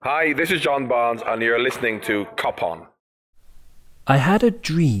Hi, this is John Barnes, and you're listening to Cop On. I had a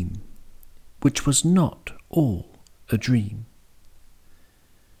dream, which was not all a dream.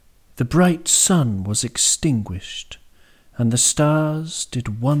 The bright sun was extinguished, and the stars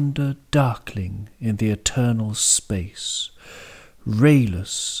did wander darkling in the eternal space,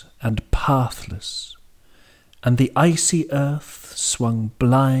 rayless and pathless, and the icy earth swung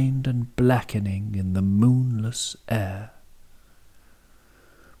blind and blackening in the moonless air.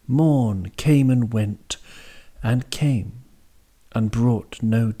 Morn came and went, and came, and brought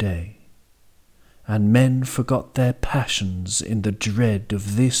no day, and men forgot their passions in the dread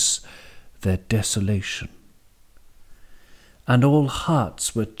of this their desolation. And all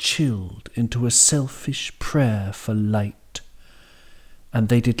hearts were chilled into a selfish prayer for light, and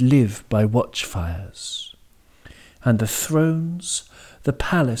they did live by watchfires, and the thrones, the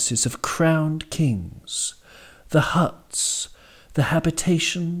palaces of crowned kings, the huts, the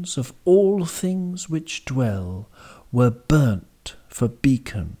habitations of all things which dwell, were burnt for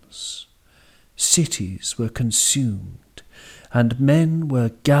beacons. Cities were consumed, and men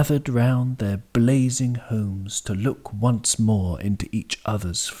were gathered round their blazing homes to look once more into each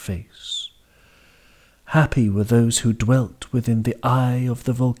other's face. Happy were those who dwelt within the eye of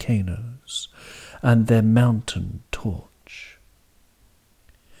the volcanoes and their mountain torch.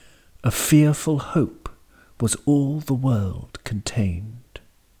 A fearful hope was all the world contained.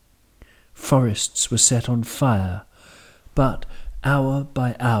 Forests were set on fire, but hour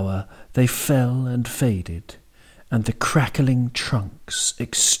by hour they fell and faded, and the crackling trunks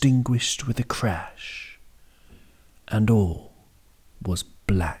extinguished with a crash, and all was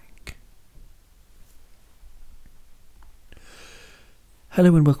black.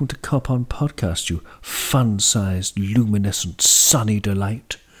 Hello and welcome to Cop On Podcast, you fun-sized, luminescent, sunny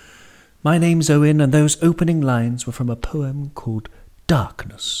delight. My name's Owen, and those opening lines were from a poem called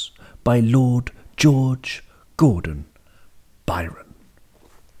Darkness by Lord George Gordon Byron.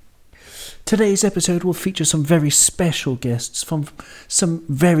 Today's episode will feature some very special guests from some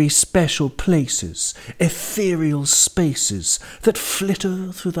very special places, ethereal spaces that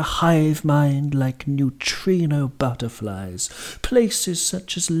flitter through the hive mind like neutrino butterflies, places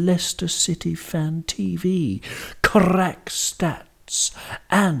such as Leicester City Fan TV, Crack Stat,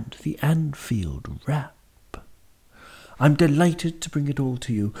 and the Anfield Wrap. I'm delighted to bring it all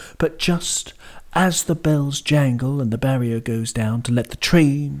to you, but just as the bells jangle and the barrier goes down to let the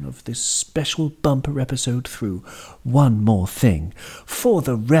train of this special bumper episode through, one more thing. For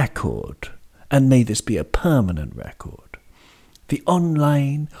the record, and may this be a permanent record, the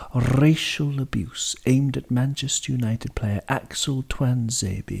online racial abuse aimed at Manchester United player Axel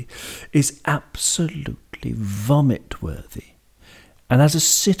Tuanzebe is absolutely vomit-worthy. And as a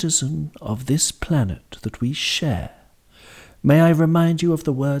citizen of this planet that we share, may I remind you of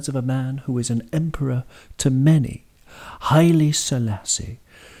the words of a man who is an emperor to many, Haile Selassie,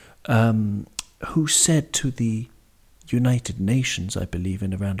 who said to the United Nations, I believe,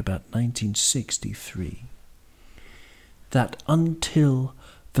 in around about 1963, that until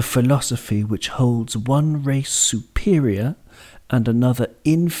the philosophy which holds one race superior and another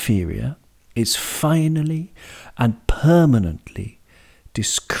inferior is finally and permanently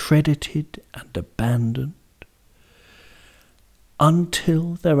discredited and abandoned,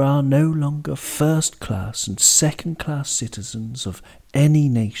 until there are no longer first-class and second-class citizens of any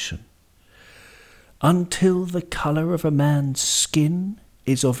nation, until the colour of a man's skin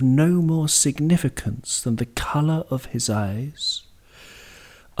is of no more significance than the colour of his eyes,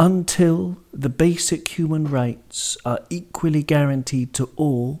 until the basic human rights are equally guaranteed to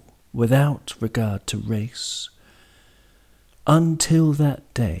all without regard to race, until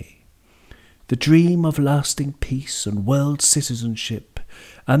that day, the dream of lasting peace and world citizenship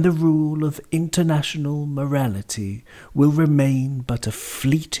and the rule of international morality will remain but a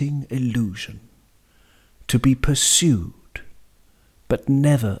fleeting illusion, to be pursued but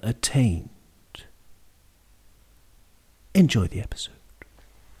never attained. Enjoy the episode.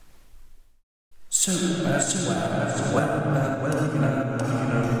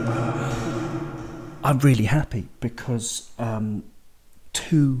 I'm really happy because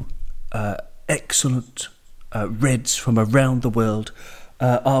two excellent Reds from around the world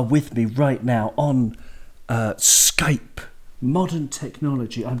are with me right now on Skype. Modern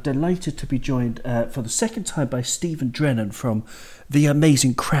technology. I'm delighted to be joined for the second time by Stephen Drennan from the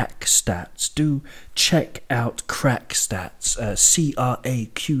amazing Crack Stats. Do check out Crack Stats,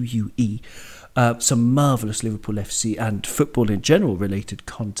 CRAQUE. Some marvellous Liverpool FC and football in general related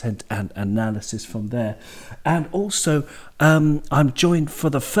content and analysis from there. And also, I'm joined for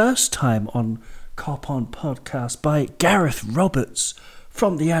the first time on Cop On Podcast by Gareth Roberts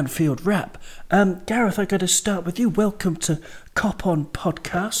from the Anfield Wrap. Gareth, I got to start with you. Welcome to Cop On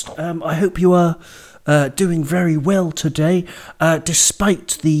Podcast. I hope you are doing very well today,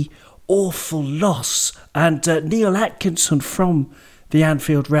 despite the awful loss. And Neil Atkinson from the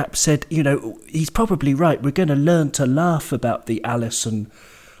Anfield Wrap said, he's probably right. We're going to learn to laugh about the Alisson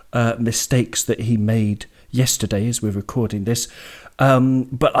mistakes that he made yesterday as we're recording this.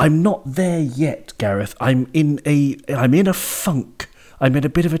 But I'm not there yet, Gareth. I'm in a funk. I'm in a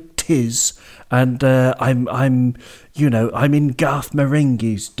bit of a tiz, and I'm in Garth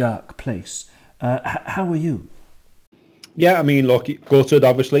Marenghi's dark place. How are you? Yeah, I mean, look, gutted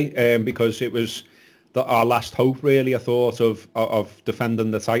obviously, because it was our last hope, really. I thought of defending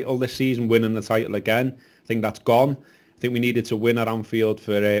the title this season, winning the title again. I think that's gone. I think we needed to win at Anfield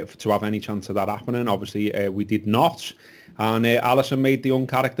for to have any chance of that happening. Obviously, we did not, and Alisson made the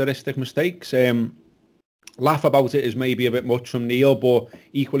uncharacteristic mistakes. Laugh about it is maybe a bit much from Neil, but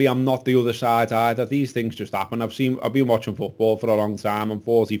equally I'm not the other side either. These things just happen. I've been watching football for a long time. I'm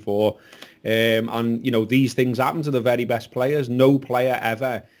 44, and these things happen to the very best players. No player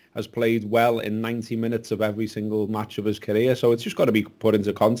ever has played well in 90 minutes of every single match of his career. So it's just got to be put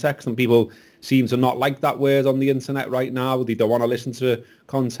into context, and people seem to not like that word on the internet right now. They don't want to listen to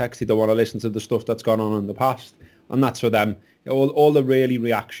context. They don't want to listen to the stuff that's gone on in the past, and that's for them. All the really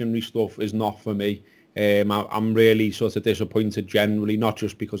reactionary stuff is not for me. I'm really sort of disappointed generally, not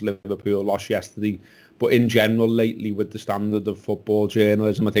just because Liverpool lost yesterday, but in general lately with the standard of football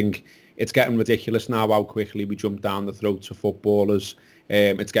journalism. I think it's getting ridiculous now how quickly we jump down the throats of footballers.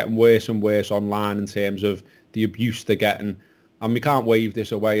 It's getting worse and worse online in terms of the abuse they're getting. And we can't wave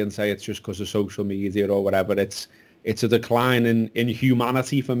this away and say it's just because of social media or whatever. It's a decline in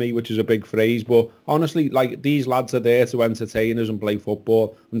humanity for me, which is a big phrase. But honestly, like, these lads are there to entertain us and play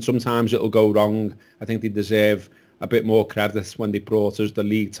football. And sometimes it'll go wrong. I think they deserve a bit more credit when they brought us the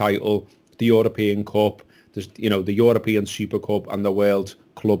league title, the European Cup, the European Super Cup and the World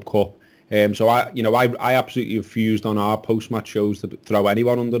Club Cup. So I absolutely refused on our post-match shows to throw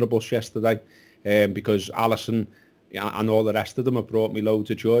anyone under the bus yesterday, because Alisson and all the rest of them have brought me loads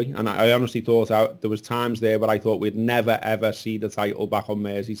of joy. And I honestly thought there was times there where I thought we'd never ever see the title back on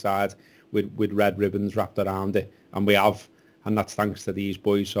Merseyside with red ribbons wrapped around it, and we have, and that's thanks to these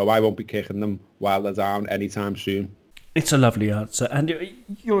boys. So I won't be kicking them while they're down anytime soon. It's a lovely answer, and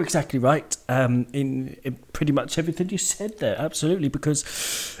you're exactly right in pretty much everything you said there, absolutely,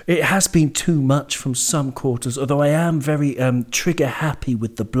 because it has been too much from some quarters, although I am very trigger happy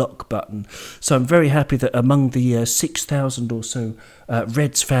with the block button. So I'm very happy that among the 6,000 or so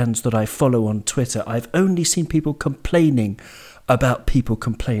Reds fans that I follow on Twitter, I've only seen people complaining about people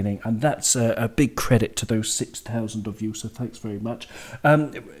complaining, and that's a big credit to those 6,000 of you, so thanks very much.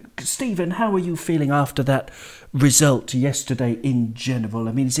 Stephen, how are you feeling after that result yesterday in general?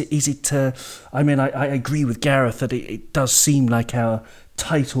 I mean, is it I agree with Gareth that it does seem like our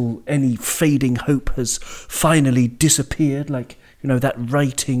title, any fading hope has finally disappeared, like, that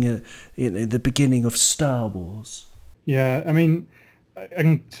writing in the beginning of Star Wars. Yeah, I mean, I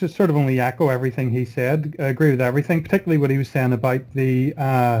can sort of only echo everything he said. I agree with everything, particularly what he was saying about the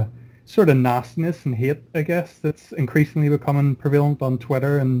sort of nastiness and hate, I guess, that's increasingly becoming prevalent on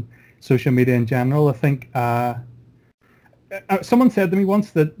Twitter and social media in general. I think someone said to me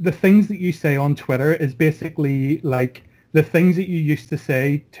once that the things that you say on Twitter is basically like the things that you used to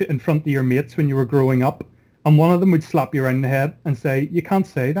say in front of your mates when you were growing up, and one of them would slap you around the head and say, you can't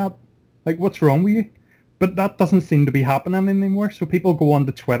say that. Like, what's wrong with you? But that doesn't seem to be happening anymore. So people go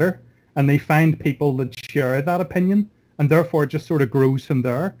onto Twitter and they find people that share that opinion, and therefore it just sort of grows from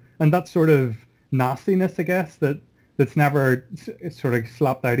there. And that sort of nastiness, I guess, that's never sort of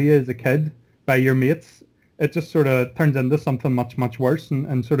slapped out of you as a kid by your mates, it just sort of turns into something much, much worse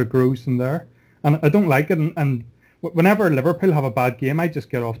and sort of grows from there. And I don't like it. And whenever Liverpool have a bad game, I just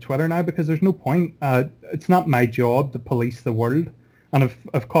get off Twitter now, because there's no point. It's not my job to police the world. And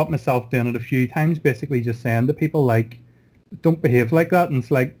I've caught myself doing it a few times, basically just saying to people, like, don't behave like that. And it's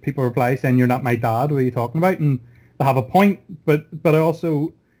like people reply saying, you're not my dad, what are you talking about? And they have a point, but I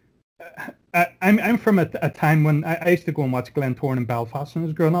also... I'm from a time when I used to go and watch Glentoran in Belfast when I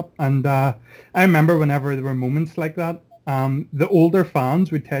was growing up, and I remember whenever there were moments like that, the older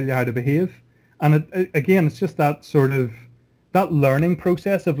fans would tell you how to behave, and again, it's just that sort of that learning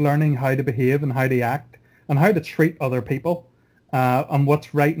process of learning how to behave and how to act and how to treat other people, and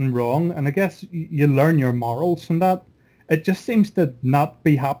what's right and wrong, and I guess you learn your morals from that. It just seems to not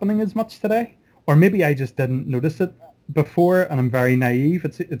be happening as much today, or maybe I just didn't notice it before and I'm very naive.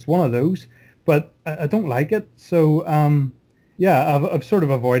 It's one of those, but I don't like it. So I've sort of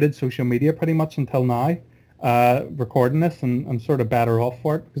avoided social media pretty much until now, recording this, and I'm sort of better off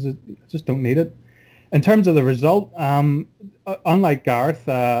for it because I just don't need it. In terms of the result, unlike Gareth,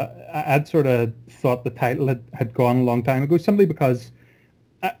 I'd sort of thought the title had gone a long time ago, simply because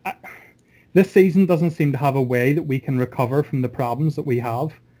this season doesn't seem to have a way that we can recover from the problems that we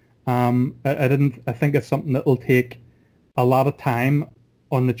have. I think it's something that will take a lot of time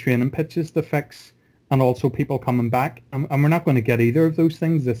on the training pitches to fix, and also people coming back. And we're not going to get either of those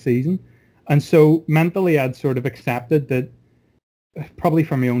things this season. And so mentally, I'd sort of accepted that, probably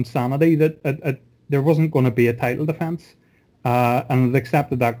for my own sanity, that there wasn't going to be a title defence. And I'd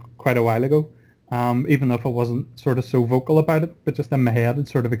accepted that quite a while ago, even if I wasn't sort of so vocal about it. But just in my head, I'd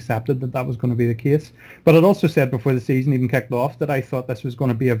sort of accepted that was going to be the case. But I'd also said before the season even kicked off that I thought this was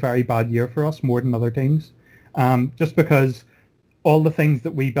going to be a very bad year for us, more than other teams. Just because all the things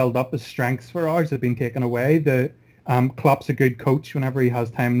that we build up as strengths for ours have been taken away. Klopp's a good coach. Whenever he has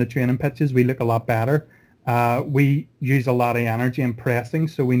time in the training pitches, we look a lot better. We use a lot of energy in pressing,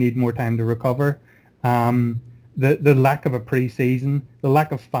 so we need more time to recover. The lack of a pre-season, the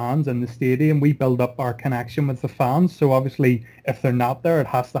lack of fans in the stadium, we build up our connection with the fans. So obviously, if they're not there, it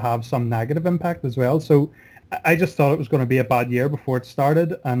has to have some negative impact as well. So I just thought it was going to be a bad year before it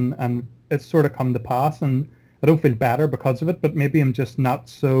started, and it's sort of come to pass. And I don't feel better because of it, but maybe I'm just not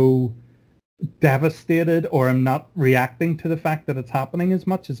so devastated, or I'm not reacting to the fact that it's happening as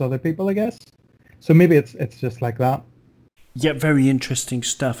much as other people, I guess. So maybe it's just like that. Yeah, very interesting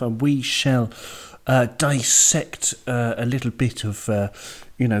stuff, and we shall dissect a little bit of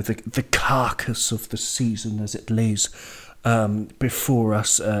the carcass of the season as it lays before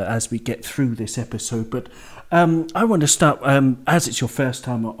us as we get through this episode. But I want to start, as it's your first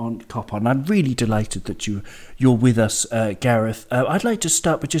time on Cop On. I'm really delighted that you're with us, Gareth. I'd like to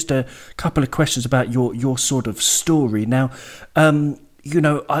start with just a couple of questions about your sort of story. Now,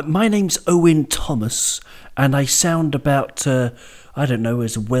 my name's Owen Thomas, and I sound about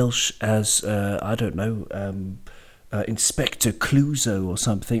as Welsh as Inspector Clouseau or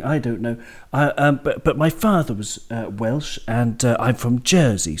something. I don't know. But my father was Welsh, and I'm from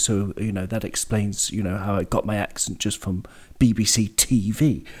Jersey, so that explains how I got my accent just from BBC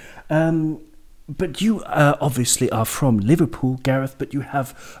TV. But you obviously are from Liverpool, Gareth, but you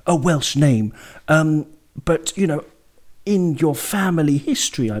have a Welsh name. But in your family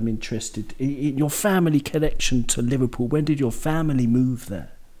history, I'm interested in your family connection to Liverpool. When did your family move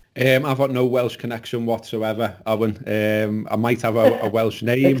there? I've got no Welsh connection whatsoever, Owen. I might have a Welsh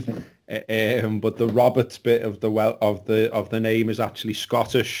name, but the Roberts bit of the name is actually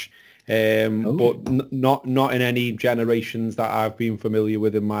Scottish. But not in any generations that I've been familiar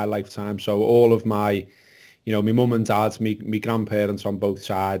with in my lifetime. So all of my, my mum and dad, my grandparents on both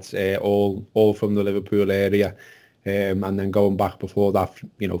sides, all from the Liverpool area. And then going back before that,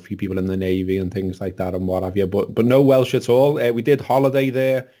 a few people in the Navy and things like that and what have you. But no Welsh at all. We did holiday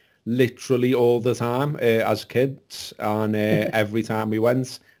there literally all the time as kids, and every time we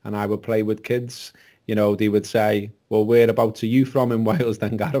went and I would play with kids, they would say, well, whereabouts are you from in Wales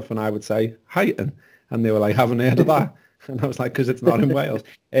then, Gareth? And I would say, Huyton. And they were like, haven't heard of that. And I was like, because it's not in Wales.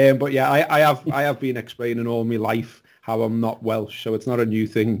 But yeah, I have been explaining all my life how I'm not Welsh, so it's not a new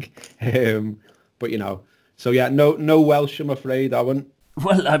thing. But so yeah, no Welsh, I'm afraid, Owen.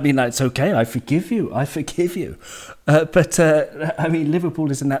 Well, I mean, that's okay. I forgive you. But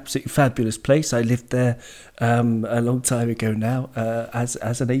Liverpool is an absolutely fabulous place. I lived there a long time ago now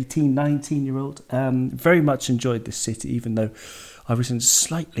as an 18, 19-year-old. Very much enjoyed this city, even though I was in a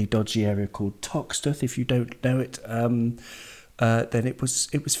slightly dodgy area called Toxteth. If you don't know it, then it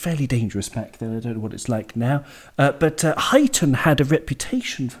was fairly dangerous back then. I don't know what it's like now. But Huyton had a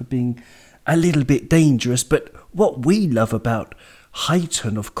reputation for being a little bit dangerous. But what we love about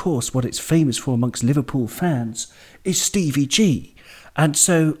Huyton, of course, what it's famous for amongst Liverpool fans, is Stevie G. And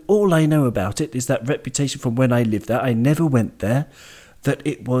so all I know about it is that reputation from when I lived there. I never went there. That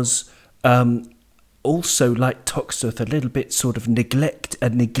it was also like Toxteth, a little bit sort of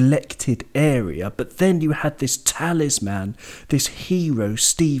neglected area. But then you had this talisman, this hero,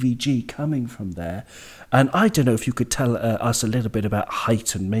 Stevie G, coming from there. And I don't know if you could tell us a little bit about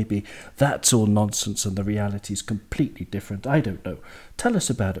Huyton. Maybe that's all nonsense and the reality is completely different. I don't know. Tell us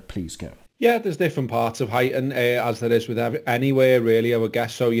about it, please, Gareth. Yeah, there's different parts of Huyton, as there is with anywhere, really, I would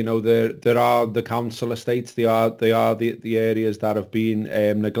guess. So, there are the council estates. They are the areas that have been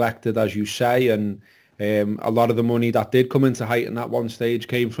neglected, as you say. And a lot of the money that did come into Huyton at one stage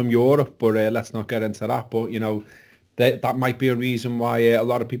came from Europe. But let's not get into that. But, that might be a reason why a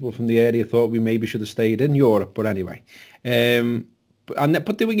lot of people from the area thought we maybe should have stayed in Europe. But anyway,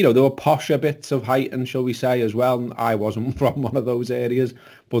 But there were, there were posher bits of Huyton, shall we say, as well. I wasn't from one of those areas,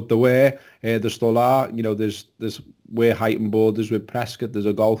 but there still are. There's where Huyton borders with Prescott. There's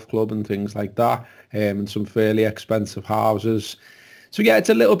a golf club and things like that, and some fairly expensive houses. So yeah, it's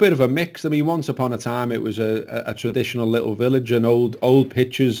a little bit of a mix. I mean, once upon a time, it was a traditional little village, and old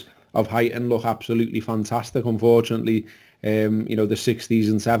pictures of Huyton look absolutely fantastic. Unfortunately, the 60s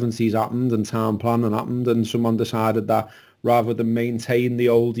and 70s happened, and town planning happened, and someone decided that rather than maintain the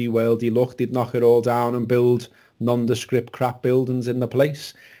oldie worldy look, they'd knock it all down and build nondescript crap buildings in the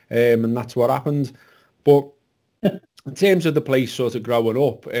place, and that's what happened. But in terms of the place sort of growing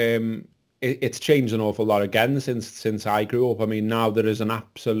up, it's changed an awful lot again since I grew up. I mean, now there is an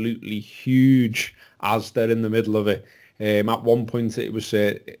absolutely huge Asda in the middle of it. At one point it was,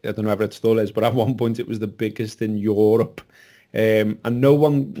 I don't know if it still is, but at one point it was the biggest in Europe. And no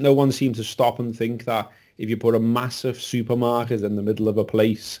one seemed to stop and think that if you put a massive supermarket in the middle of a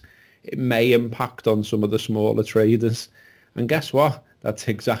place, it may impact on some of the smaller traders. And guess what? That's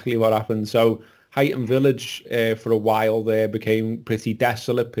exactly what happened. So Huyton Village for a while there became pretty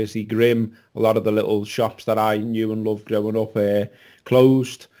desolate, pretty grim. A lot of the little shops that I knew and loved growing up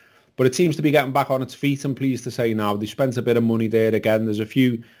closed. But it seems to be getting back on its feet, I'm pleased to say now. They spent a bit of money there again. There's a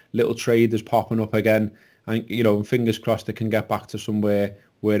few little traders popping up again. And, and fingers crossed it can get back to somewhere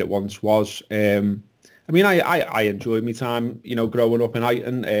where it once was. I mean, I enjoyed my time, growing up in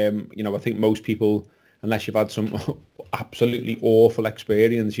Huyton. I think most people, unless you've had some absolutely awful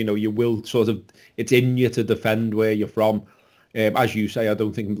experience, you will sort of, it's in you to defend where you're from. As you say, I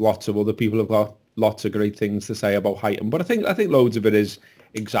don't think lots of other people have got lots of great things to say about Huyton, but I think loads of it is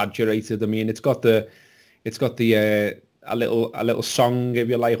exaggerated. I mean, it's got a little song, if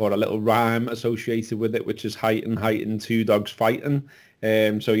you like, or a little rhyme associated with it, which is Huyton, two dogs fighting.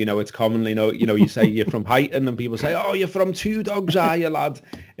 So it's commonly you say you're from Huyton, and people say, "Oh, you're from Two Dogs, are you, lad?"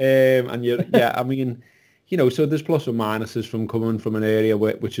 And I mean, so there's plus or minuses from coming from an area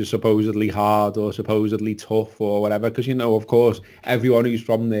which is supposedly hard or supposedly tough or whatever, because of course everyone who's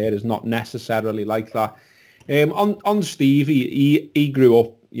from there is not necessarily like that. On Stevie, he grew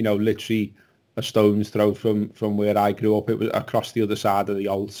up, literally a stone's throw from where I grew up. It was across the other side of the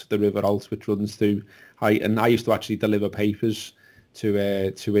Alt, the River Alt, which runs through Huyton. I used to actually deliver papers to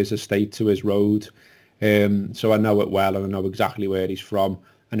his estate, to his road. So I know it well, and I know exactly where he's from.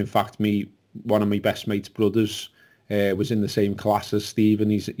 And in fact, one of my best mate's brothers was in the same class as Stephen.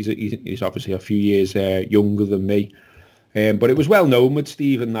 He's obviously a few years younger than me. But it was well known with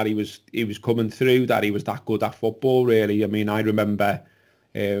Stephen that he was coming through, that he was that good at football, really. I mean, I remember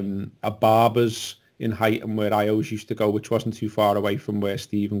a Barber's in Huyton where I always used to go, which wasn't too far away from where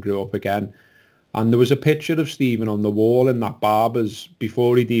Stephen grew up again. And there was a picture of Stephen on the wall in that Barber's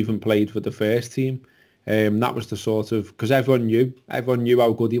before he'd even played for the first team. That was the sort of, because everyone knew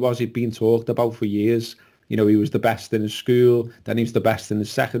how good he was. He'd been talked about for years. He was the best in his school, then he was the best in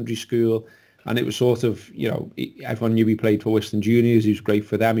his secondary school. And it was sort of, everyone knew he played for Western Juniors. He was great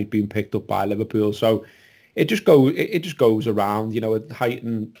for them. He'd been picked up by Liverpool. So it just goes around,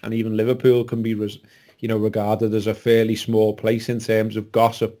 Huyton and even Liverpool can be regarded as a fairly small place in terms of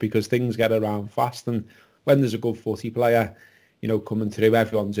gossip, because things get around fast, and when there's a good footy player, coming through,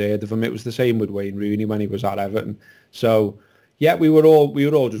 everyone's heard of him. It was the same with Wayne Rooney when he was at Everton. So yeah, we were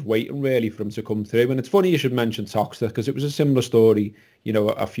all just waiting really for him to come through. And it's funny you should mention Toxteth, because it was a similar story,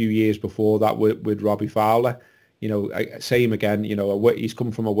 a few years before that with Robbie Fowler. Same again, he's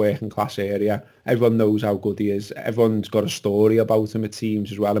come from a working class area. Everyone knows how good he is. Everyone's got a story about him, it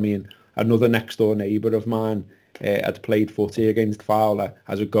seems, as well. I mean, another next door neighbour of mine had played footy against Fowler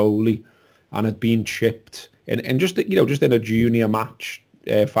as a goalie and had been chipped. And just in a junior match,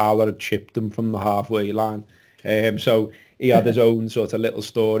 Fowler had chipped him from the halfway line. So he had his own sort of little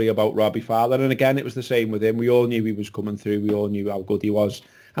story about Robbie Fowler. And again, it was the same with him. We all knew he was coming through. We all knew how good he was.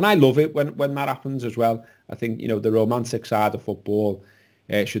 And I love it when that happens as well. I think, the romantic side of football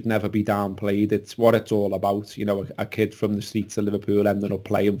should never be downplayed. It's what it's all about. A kid from the streets of Liverpool ending up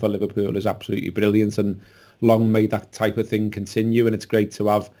playing for Liverpool is absolutely brilliant, and long may that type of thing continue. And it's great to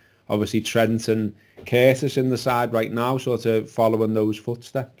have, obviously, Trent and Curtis in the side right now, sort of following those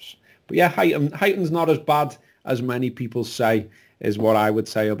footsteps. But yeah, Huyton's not as bad as many people say, is what I would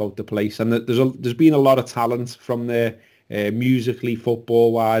say about the place. And there's been a lot of talent from there, musically,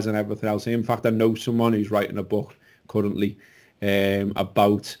 football-wise, and everything else. In fact, I know someone who's writing a book currently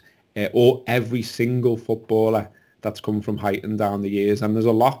about every single footballer that's come from Huyton down the years, and there's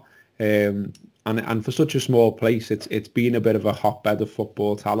a lot. And for such a small place, it's been a bit of a hotbed of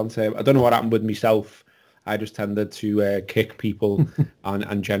football talent. I don't know what happened with myself I just tended to kick people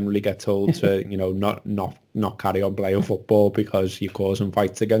and generally get told to, not carry on playing football because you're causing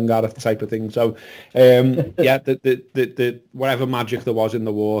fights again, Gareth, type of thing. So, yeah, the whatever magic there was in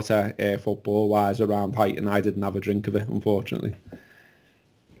the water, football-wise, around Huyton, I didn't have a drink of it, unfortunately.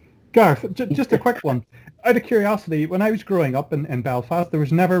 Gareth, just a quick one. Out of curiosity, when I was growing up in Belfast, there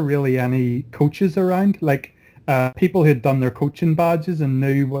was never really any coaches around, like people who had done their coaching badges and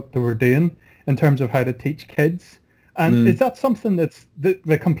knew what they were doing in terms of how to teach kids. And is that something that's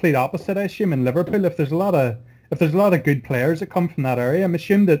the complete opposite, I assume, in Liverpool? If there's a lot of good players that come from that area, I'm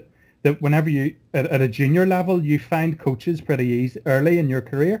assuming that whenever you at a junior level, you find coaches pretty easy early in your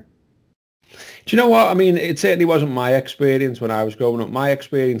career. Do you know what? I mean, it certainly wasn't my experience when I was growing up. My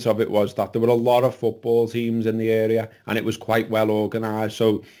experience of it was that there were a lot of football teams in the area and it was quite well organised.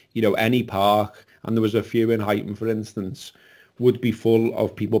 So, any park, and there was a few in Huyton, for instance, would be full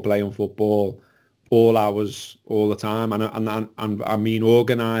of people playing football all hours, all the time. And I mean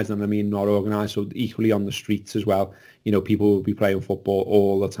organised and I mean not organised, so equally on the streets as well. People would be playing football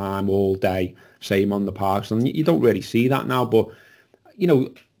all the time, all day, same on the parks. And you don't really see that now, but,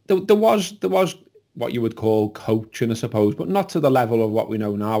 there was what you would call coaching, I suppose, but not to the level of what we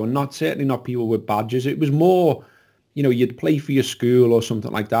know now, and certainly not people with badges. It was more, you'd play for your school or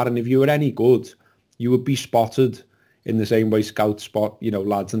something like that, and if you were any good, you would be spotted in the same way scouts spot,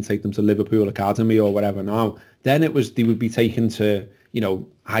 lads and take them to Liverpool Academy or whatever now. Then they would be taken to,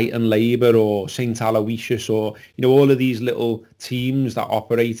 Huyton Labour or St Aloysius or, all of these little teams that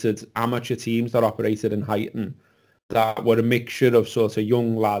operated, amateur teams that operated in Huyton, that were a mixture of sort of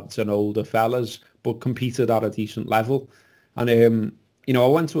young lads and older fellas, but competed at a decent level. And, I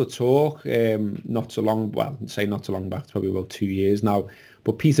went to a talk not so long back, it's probably about 2 years now,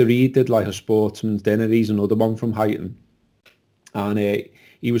 but Peter Reid did like a sportsman's dinner. He's another one from Huyton. And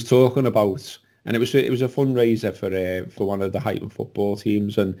he was talking about, and it was a fundraiser for one of the Huyton football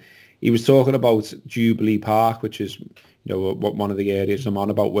teams, and he was talking about Jubilee Park, which is, one of the areas I'm on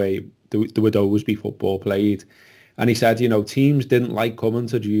about where there would always be football played. And he said, teams didn't like coming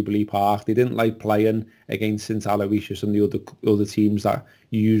to Jubilee Park. They didn't like playing against St Aloysius and the other teams that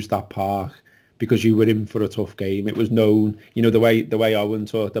used that park because you were in for a tough game. It was known, the way Owen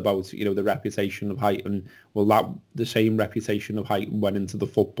talked about, the reputation of Huyton. Well, the same reputation of Huyton went into the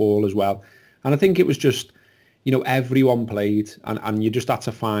football as well. And I think it was just, everyone played and you just had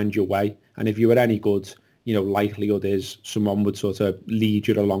to find your way. And if you were any good, likelihood is someone would sort of lead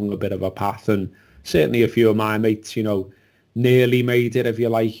you along a bit of a path. And certainly a few of my mates, nearly made it, if you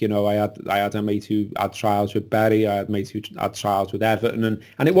like. I had a mate who had trials with Bury. I had mates who had trials with Everton,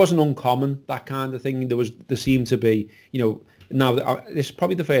 and it wasn't uncommon, that kind of thing. There seemed to be, now this is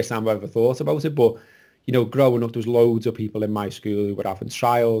probably the first time I've ever thought about it, but growing up, there was loads of people in my school who were having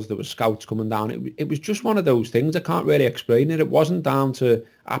trials. There were scouts coming down. It was just one of those things. I can't really explain it. It wasn't down to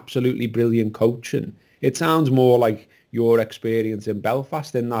absolutely brilliant coaching. It sounds more like your experience in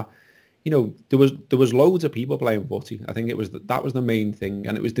Belfast, in that, there was loads of people playing footy. I think that was the main thing,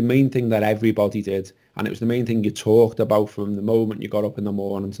 and it was the main thing that everybody did, and it was the main thing you talked about from the moment you got up in the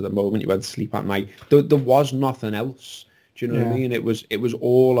morning to the moment you went to sleep at night. There was nothing else. Do you know what I mean? It was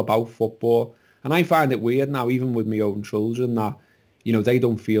all about football, and I find it weird now, even with my own children, that they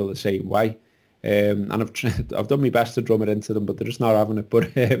don't feel the same way. And I've done my best to drum it into them, but they're just not having it.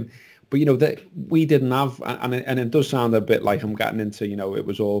 But that we didn't have, and it does sound a bit like I'm getting into, it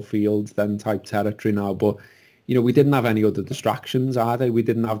was all fields then type territory now, but we didn't have any other distractions either. We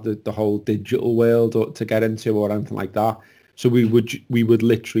didn't have the whole digital world to get into or anything like that. So we would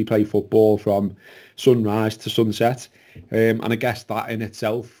literally play football from sunrise to sunset, and I guess that in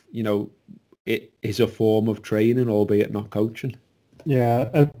itself, it is a form of training, albeit not coaching.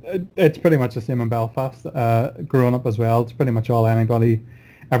 Yeah, it's pretty much the same in Belfast. Growing up as well, it's pretty much all anybody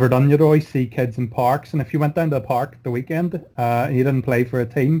ever done. You'd always see kids in parks, and if you went down to the park at the weekend and you didn't play for a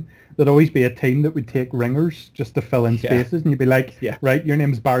team, there'd always be a team that would take ringers just to fill in spaces, and you'd be like, right, your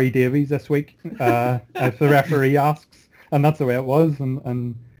name's Barry Davies this week, if the referee asks, and that's the way it was.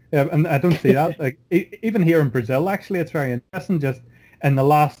 And I don't see that. Like even here in Brazil, actually, it's very interesting. Just in the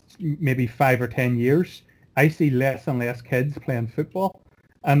last maybe 5 or 10 years, I see less and less kids playing football.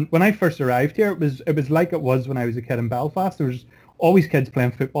 And when I first arrived here, it was like it was when I was a kid in Belfast. There was always kids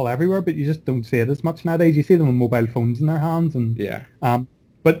playing football everywhere, but you just don't see it as much nowadays. You see them with mobile phones in their hands, and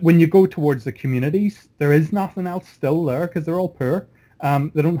but when you go towards the communities, there is nothing else still there because they're all poor.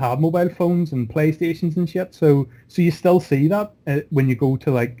 They don't have mobile phones and PlayStations and shit, so you still see that when you go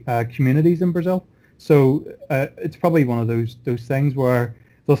to like communities in Brazil. So it's probably one of those things where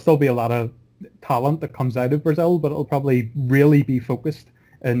there'll still be a lot of talent that comes out of Brazil, but it'll probably really be focused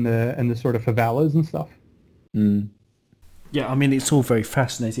in the sort of favelas and stuff. Yeah, I mean, it's all very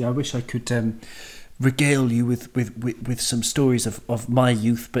fascinating. I wish I could regale you with some stories of my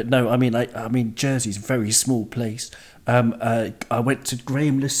youth, but no, I mean, Jersey's a very small place. I went to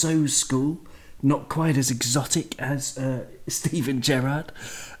Graham Lassau's school, not quite as exotic as Steven Gerrard.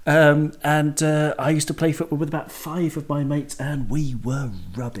 And I used to play football with about 5 of my mates, and we were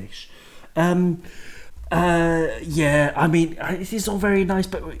rubbish. Yeah, I mean, it is all very nice,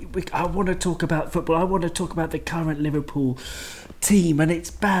 but I want to talk about football. I want to talk about the current Liverpool team, and it's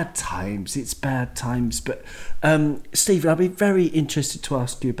bad times. But Stephen, I'd be very interested to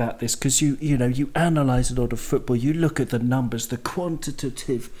ask you about this, because you analyse a lot of football. You look at the numbers, the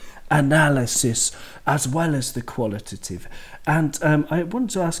quantitative analysis as well as the qualitative. And I want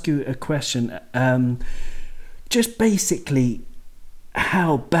to ask you a question. Just basically,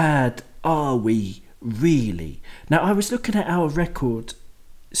 how bad are we really? Now, I was looking at our record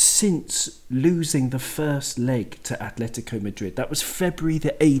since losing the first leg to Atletico Madrid. That was February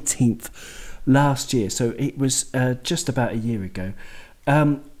the 18th last year, so it was just about a year ago.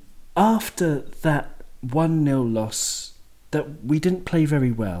 After that 1-0 loss, that we didn't play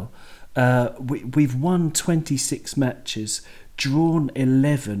very well, we've won 26 matches, drawn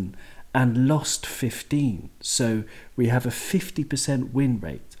 11 and lost 15, so we have a 50% win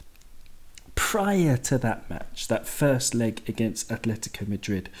rate. Prior to that match, that first leg against Atletico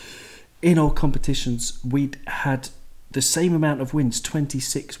Madrid, in all competitions we'd had the same amount of wins,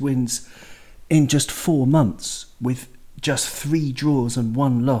 26 wins in just 4 months, with just 3 draws and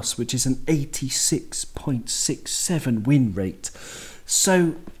 1 loss, which is an 86.67 win rate.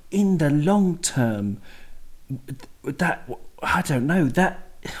 So in the long term, that, I don't know, that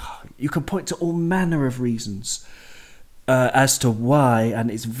you can point to all manner of reasons as to why, and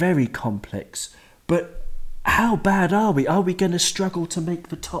it's very complex. But how bad are we? Are we going to struggle to make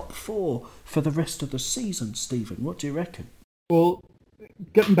the top 4 for the rest of the season, Stephen? What do you reckon? Well,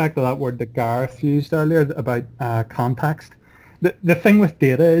 getting back to that word that Gareth used earlier about context, the thing with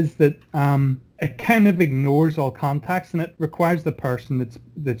data is that it kind of ignores all context, and it requires the person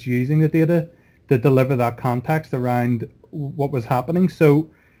that's using the data to deliver that context around what was happening. So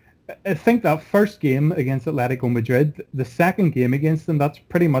I think that first game against Atletico Madrid, the second game against them, that's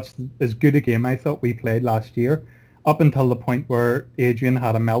pretty much as good a game I thought we played last year, up until the point where Adrian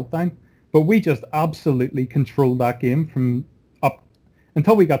had a meltdown. But we just absolutely controlled that game from up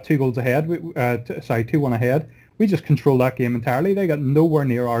until we got 2-1 ahead. We just controlled that game entirely. They got nowhere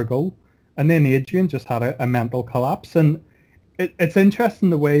near our goal. And then Adrian just had a mental collapse. And it's interesting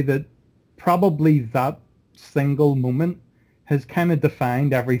the way that probably that single moment has kind of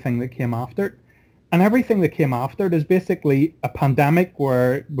defined everything that came after it. And everything that came after it is basically a pandemic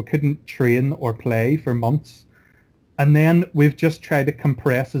where we couldn't train or play for months. And then we've just tried to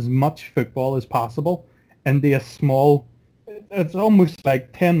compress as much football as possible into a small, it's almost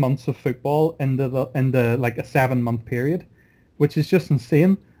like 10 months of football into like a 7-month period, which is just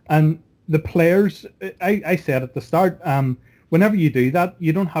insane. And the players, I said at the start, whenever you do that,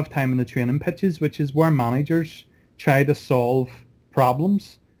 you don't have time in the training pitches, which is where managers try to solve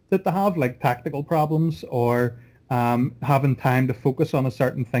problems that they have, like tactical problems or having time to focus on a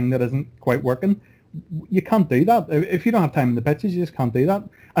certain thing that isn't quite working. You can't do that. If you don't have time in the pitches, you just can't do that.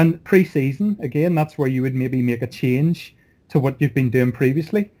 And pre-season, again, that's where you would maybe make a change to what you've been doing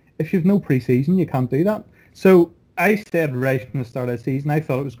previously. If you've no pre-season, you can't do that. So I said right from the start of the season, I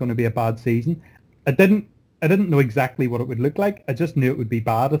thought it was going to be a bad season. I didn't know exactly what it would look like. I just knew it would be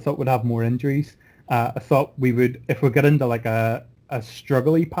bad. I thought we'd have more injuries. I thought we would, if we get into like a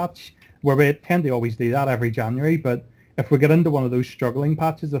struggly patch, where we tend to always do that every January, but if we get into one of those struggling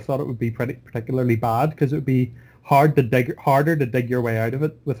patches, I thought it would be particularly bad, because it would be harder to dig your way out of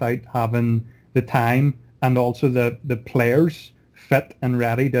it without having the time and also the players fit and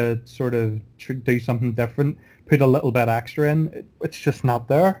ready to sort of do something different, put a little bit extra in. It's just not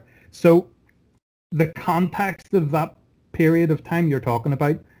there. So the context of that period of time you're talking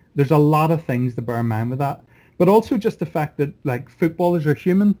about, there's a lot of things to bear in mind with that, but also just the fact that like footballers are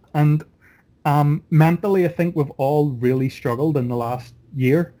human, and mentally I think we've all really struggled in the last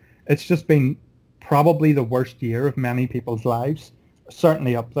year. It's just been probably the worst year of many people's lives,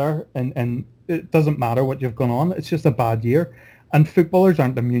 certainly up there, and it doesn't matter what you've gone on, it's just a bad year, and footballers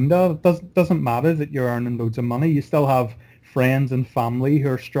aren't immune to it. It doesn't matter that you're earning loads of money, you still have friends and family who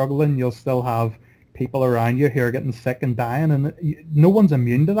are struggling, you'll still have people around you who are getting sick and dying, and no one's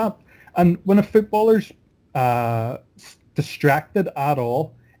immune to that. And when a footballer's distracted at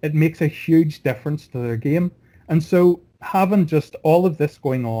all, it makes a huge difference to their game. And so having just all of this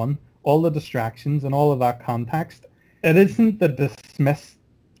going on, all the distractions and all of that context, it isn't to dismiss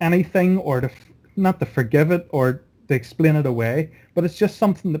anything or to not to forgive it or to explain it away, but it's just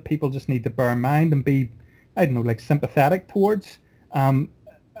something that people just need to bear in mind and be, I don't know, like sympathetic towards.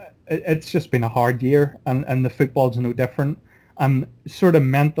 It's just been a hard year, and the football's no different. And sort of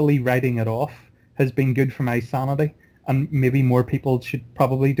mentally writing it off has been good for my sanity, and maybe more people should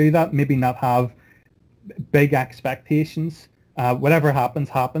probably do that. Maybe not have big expectations. Whatever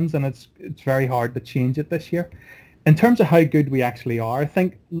happens, and it's very hard to change it this year. In terms of how good we actually are, I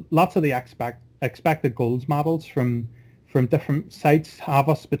think lots of the expected goals models from different sites have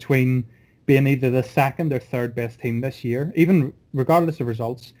us between being either the second or third best team this year, even regardless of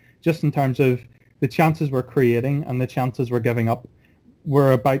results. Just in terms of the chances we're creating and the chances we're giving up,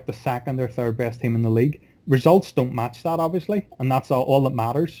 we're about the second or third best team in the league. Results don't match that, obviously, and that's all that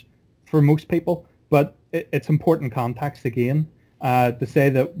matters for most people. But it's important context again to say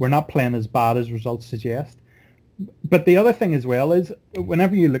that we're not playing as bad as results suggest. But the other thing as well is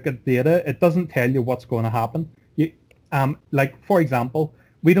whenever you look at data, it doesn't tell you what's going to happen. Like, for example,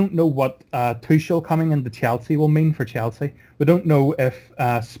 we don't know what Tuchel coming into Chelsea will mean for Chelsea. We don't know if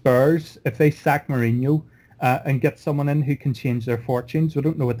Spurs, if they sack Mourinho and get someone in who can change their fortunes, we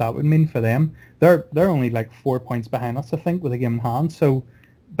don't know what that would mean for them. They're only like 4 points behind us, I think, with a game in hand. So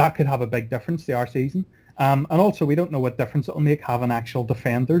that could have a big difference to our season. And also, we don't know what difference it will make having actual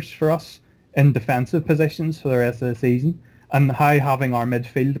defenders for us in defensive positions for the rest of the season, and how having our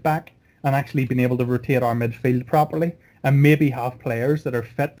midfield back and actually being able to rotate our midfield properly and maybe have players that are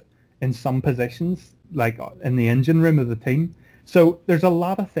fit in some positions, like in the engine room of the team. So there's a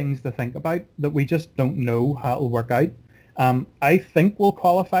lot of things to think about that we just don't know how it'll work out. I think we'll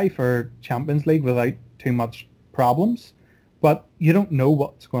qualify for Champions League without too much problems, but you don't know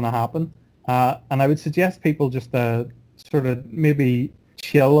what's going to happen. And I would suggest people just sort of maybe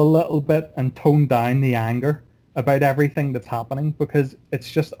chill a little bit and tone down the anger about everything that's happening, because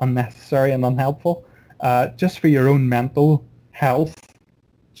it's just unnecessary and unhelpful. Just for your own mental health,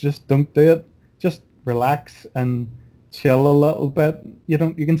 just don't do it. Just relax and chill a little bit. You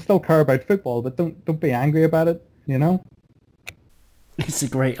can still care about football, but don't be angry about it, you know? It's a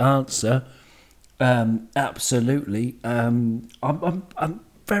great answer. Absolutely. I'm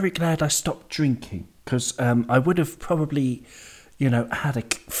very glad I stopped drinking, because I would have probably, had a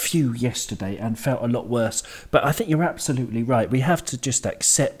few yesterday and felt a lot worse. But I think you're absolutely right. We have to just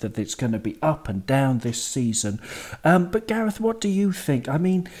accept that it's going to be up and down this season. But Gareth, what do you think? I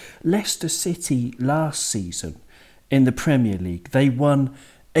mean, Leicester City last season in the Premier League, they won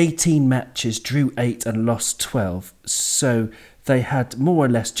 18 matches, drew 8 and lost 12. So they had more or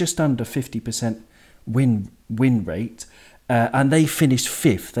less just under 50% win rate. And they finished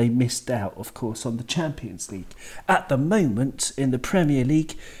 5th. They missed out, of course, on the Champions League. At the moment, in the Premier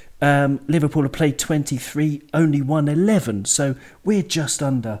League, Liverpool have played 23, only won 11. So we're just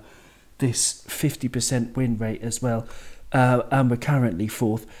under this 50% win rate as well. And we're currently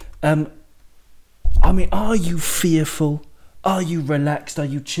 4th. I mean, are you fearful? Are you relaxed? Are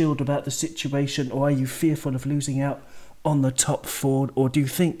you chilled about the situation? Or are you fearful of losing out on the top 4? Or do you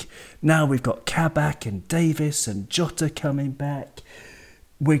think now we've got Kabak and Davis and Jota coming back,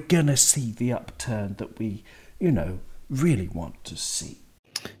 we're going to see the upturn that we, really want to see?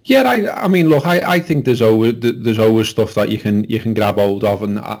 Yeah, I mean, look, I think there's always stuff that you can grab hold of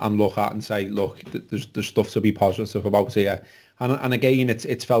and look at and say, look, there's stuff to be positive about here. And again,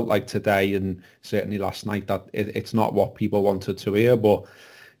 it's felt like today and certainly last night that it's not what people wanted to hear. But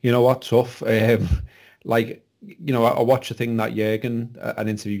you know what, tough. I watched a thing that an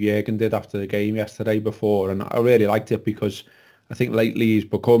interview Jurgen did after the game yesterday before, and I really liked it because I think lately he's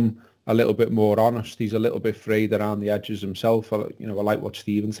become a little bit more honest. He's a little bit frayed around the edges himself. I like what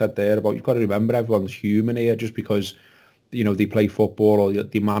Stephen said there about, you've got to remember everyone's human here. Just because, they play football or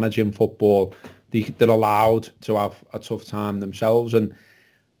they manage in football, they're allowed to have a tough time themselves. And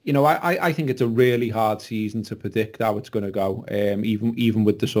I think it's a really hard season to predict how it's going to go. Even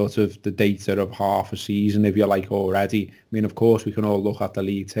with the sort of the data of half a season, if you like, already. I mean, of course, we can all look at the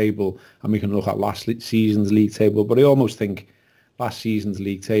league table and we can look at last season's league table, but I almost think last season's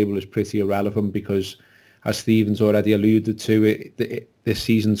league table is pretty irrelevant because, as Stephen's already alluded to, this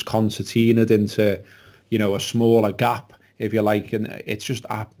season's concertinaed into, a smaller gap, if you like, and it's just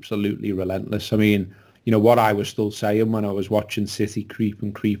absolutely relentless. I mean, what I was still saying when I was watching City creep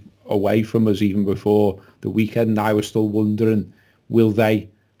away from us even before the weekend, I was still wondering, will they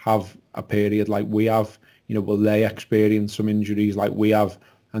have a period like we have? Will they experience some injuries like we have?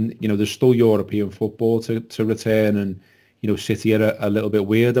 And, there's still European football to return, and, City are a little bit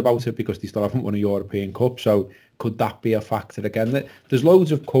weird about it because they still haven't won a European Cup. So could that be a factor again? There's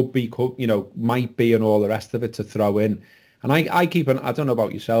loads of could be, might be and all the rest of it to throw in. And I don't know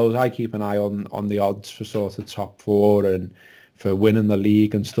about yourselves, I keep an eye on the odds for sort of top four and for winning the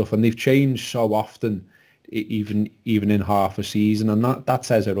league and stuff. And they've changed so often, even in half a season. And that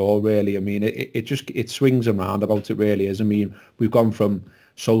says it all, really. I mean, it swings and roundabouts, it really is. I mean, we've gone from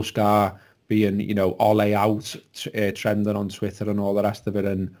Solskjaer being, Ole out, trending on Twitter and all the rest of it.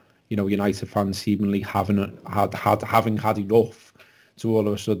 And, United fans seemingly having had enough, to all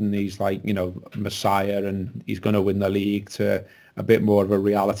of a sudden he's like, Messiah and he's going to win the league, to a bit more of a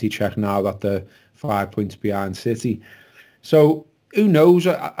reality check now that they're 5 points behind City. So who knows?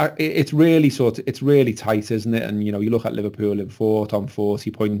 It's really tight, isn't it? And, you look at Liverpool in fourth on 40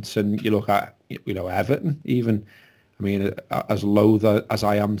 points, and you look at, Everton even. I mean, as loath as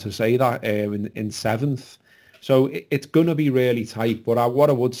I am to say that, in seventh. So it's going to be really tight. But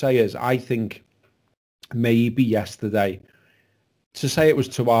what I would say is, I think maybe yesterday, to say it was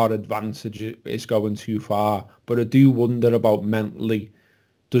to our advantage is going too far. But I do wonder about mentally,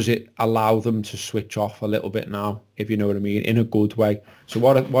 does it allow them to switch off a little bit now, if you know what I mean, in a good way? So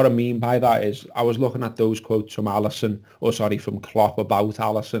what I mean by that is, I was looking at those quotes from from Klopp about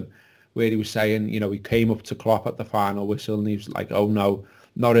Alisson, where he was saying, he came up to Klopp at the final whistle and he was like, oh no,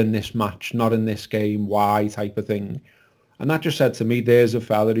 not in this match, not in this game, why, type of thing. And that just said to me, there's a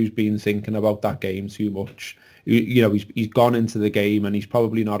fella who's been thinking about that game too much. He's gone into the game, and he's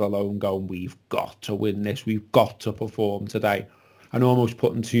probably not alone going, we've got to win this, we've got to perform today. And almost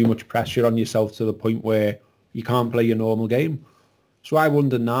putting too much pressure on yourself to the point where you can't play your normal game. So I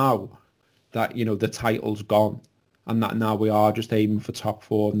wonder now that, the title's gone, and that now we are just aiming for top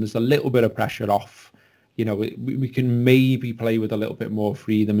four, and there's a little bit of pressure off. We can maybe play with a little bit more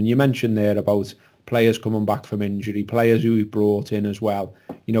freedom. And you mentioned there about players coming back from injury, players who we brought in as well.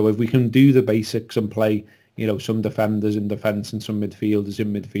 If we can do the basics and play, some defenders in defence and some midfielders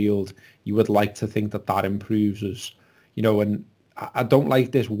in midfield, you would like to think that improves us. And I don't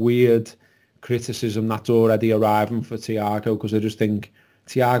like this weird criticism that's already arriving for Thiago, because I just think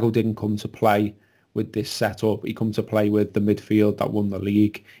Thiago didn't come to play with this setup. He come to play with the midfield that won the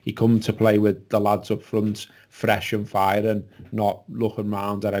league. He come to play with the lads up front, fresh and firing, not looking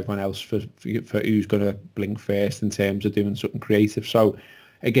round at everyone else for who's going to blink first in terms of doing something creative. So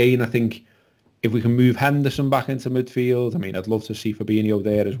again, I think if we can move Henderson back into midfield, I mean, I'd love to see Fabinho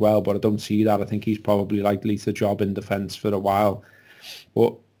there as well, but I don't see that. I think he's probably likely to job in defence for a while.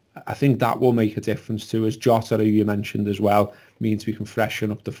 But I think that will make a difference too, as Jota, who you mentioned as well, means we can freshen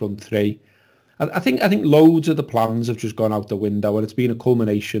up the front three. I think loads of the plans have just gone out the window, and it's been a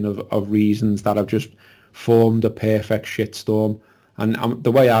culmination of reasons that have just formed a perfect shitstorm. And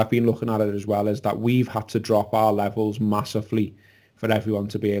the way I've been looking at it as well is that we've had to drop our levels massively for everyone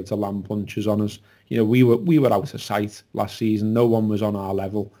to be able to land punches on us. We were out of sight last season. No one was on our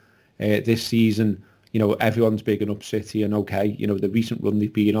level. This season, everyone's bigging up City, and okay, the recent run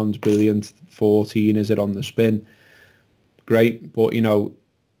they've been on is brilliant. 14, is it, on the spin? Great, but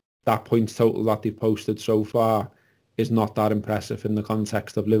that points total that they've posted so far is not that impressive in the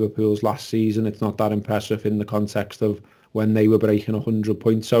context of Liverpool's last season. It's not that impressive in the context of when they were breaking 100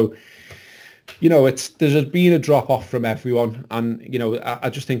 points. So, there's been a drop off from everyone, and I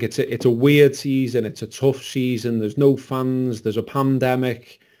just think it's a weird season. It's a tough season. There's no fans. There's a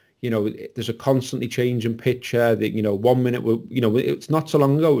pandemic. There's a constantly changing picture. That 1 minute, it's not so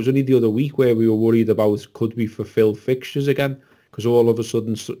long ago. It was only the other week where we were worried about, could we fulfil fixtures again? Because all of a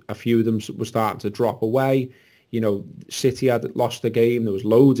sudden, a few of them were starting to drop away. City had lost a game. There was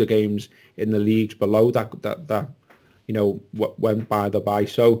loads of games in the leagues below that went by the by.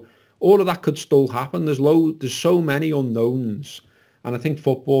 So all of that could still happen. There's so many unknowns, and I think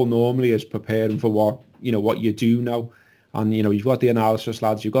football normally is preparing for what you do know. And you've got the analysis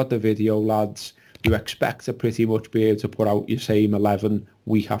lads, you've got the video lads. You expect to pretty much be able to put out your same 11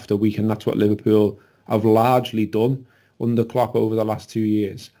 week after week, and that's what Liverpool have largely done under Klopp over the last 2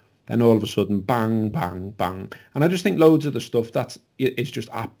 years. Then all of a sudden, bang, bang, bang. And I just think loads of the stuff is just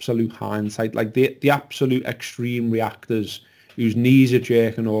absolute hindsight. Like the absolute extreme reactors whose knees are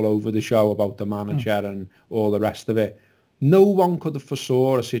jerking all over the show about the manager and all the rest of it. No one could have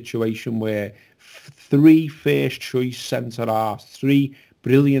foresaw a situation where 3 first choice centre-halves, 3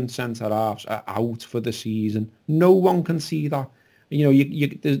 brilliant centre-halves are out for the season. No one can see that.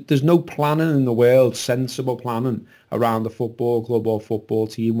 There's no planning in the world, sensible planning around the football club or football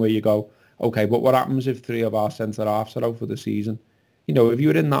team where you go, okay, but what happens if 3 of our centre-halves are out for the season? If you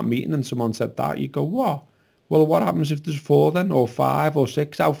were in that meeting and someone said that, you'd go, what? Well, what happens if there's 4 then, or 5 or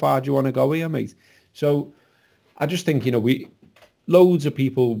 6? How far do you want to go here, mate? So I just think, loads of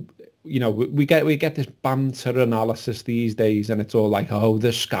people we get this banter analysis these days, and it's all like, oh, the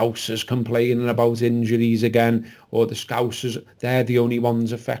Scousers complaining about injuries again, or the Scousers, they're the only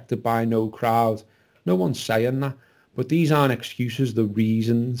ones affected by no crowd. No one's saying that, but these aren't excuses, the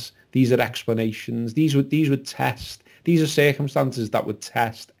reasons. These are explanations. These would test. These are circumstances that would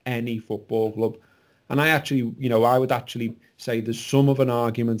test any football club. And I would actually say there's some of an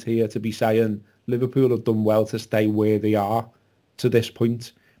argument here to be saying Liverpool have done well to stay where they are to this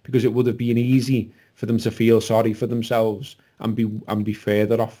point, because it would have been easy for them to feel sorry for themselves and be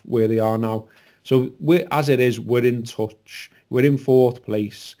further off where they are now. So we're in touch. We're in 4th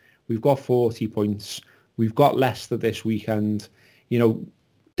place. We've got 40 points. We've got Leicester this weekend.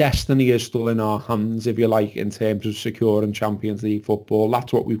 Destiny is still in our hands, if you like, in terms of securing Champions League football.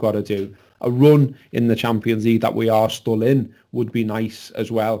 That's what we've got to do. A run in the Champions League that we are still in would be nice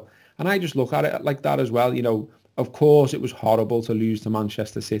as well. And I just look at it like that as well. Of course, it was horrible to lose to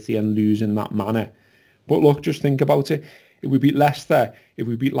Manchester City and lose in that manner. But look, just think about it. If we beat Leicester, if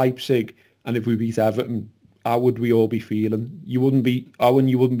we beat Leipzig, and if we beat Everton, how would we all be feeling? You wouldn't be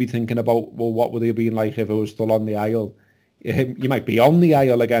thinking about, well, what would it have been like if it was still on the aisle? You might be on the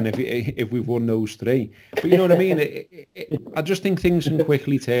aisle again if we've won those 3. But you know what I mean? I just think things can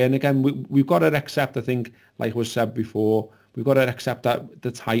quickly turn again. We've got to accept, I think, like was said before, we've got to accept that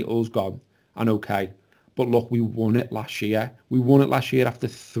the title's gone. And okay. But look, we won it last year. We won it last year after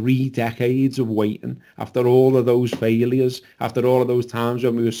 3 decades of waiting, after all of those failures, after all of those times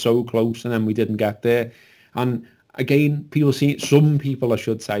when we were so close and then we didn't get there. And again, some people, I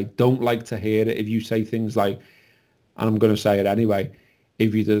should say, don't like to hear it if you say things like, and I'm going to say it anyway,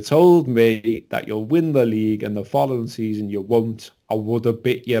 if you'd have told me that you'll win the league and the following season you won't, I would have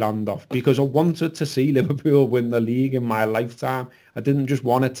bit your hand off, because I wanted to see Liverpool win the league in my lifetime. I didn't just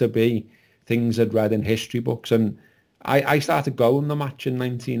want it to be things I'd read in history books. And I started going the match in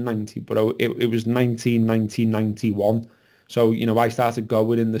 1990, but it was 1990-91. So, I started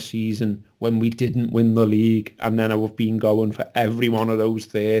going in the season when we didn't win the league, and then I've been going for every one of those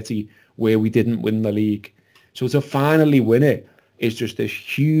 30 where we didn't win the league. So to finally win it is just this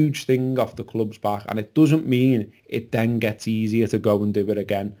huge thing off the club's back, and it doesn't mean it then gets easier to go and do it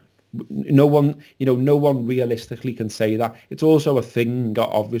again. No one realistically can say that. It's also a thing,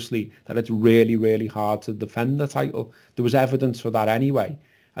 obviously, that it's really, really hard to defend the title. There was evidence for that anyway,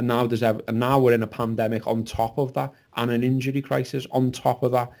 and now we're in a pandemic on top of that, and an injury crisis on top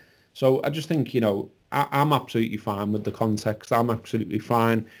of that. So I just think, I'm absolutely fine with the context. I'm absolutely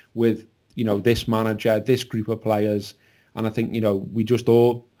fine with this manager, this group of players. And I think, we just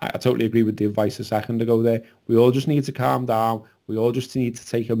all, I totally agree with the advice a second ago there. We all just need to calm down. We all just need to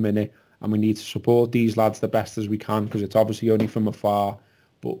take a minute, and we need to support these lads the best as we can, because it's obviously only from afar.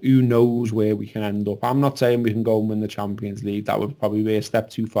 But who knows where we can end up. I'm not saying we can go and win the Champions League. That would probably be a step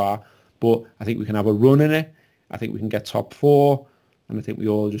too far. But I think we can have a run in it. I think we can get top 4. And I think we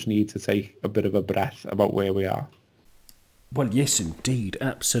all just need to take a bit of a breath about where we are. Well, yes, indeed,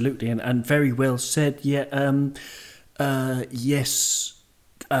 absolutely, and very well said. Yeah, yes.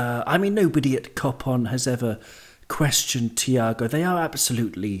 I mean, nobody at Cop-On has ever questioned Thiago. They are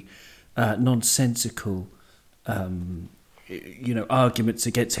absolutely nonsensical. Arguments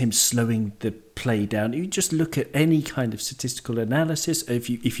against him slowing the play down. You just look at any kind of statistical analysis. If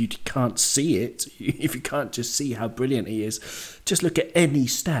you can't see it, if you can't just see how brilliant he is, just look at any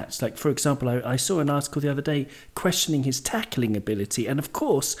stats. Like, for example, I saw an article the other day questioning his tackling ability, and of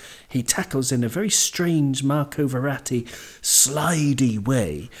course he tackles in a very strange Marco Verratti slidey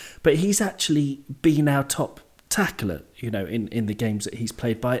way, but he's actually been our top tackler, in the games that he's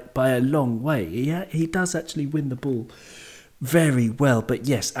played by a long way. He does actually win the ball very well. But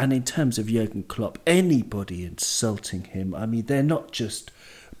yes, and in terms of Jurgen Klopp, anybody insulting him, I mean, they're not just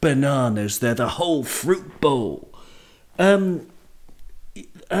bananas, they're the whole fruit bowl.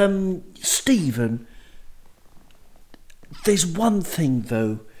 Stephen, there's one thing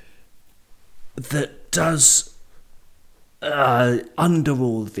though that does under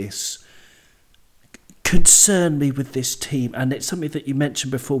all this concern me with this team, and it's something that you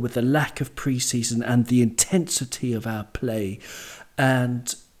mentioned before with the lack of pre-season and the intensity of our play,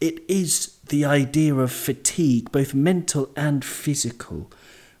 and it is the idea of fatigue, both mental and physical,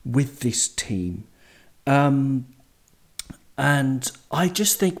 with this team. And I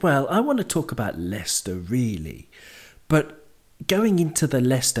just think, well, I want to talk about Leicester really, but going into the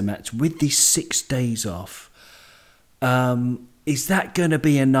Leicester match with these 6 days off, is that going to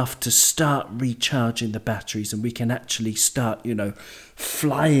be enough to start recharging the batteries, and we can actually start,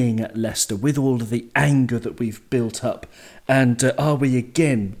 flying at Leicester with all of the anger that we've built up? And are we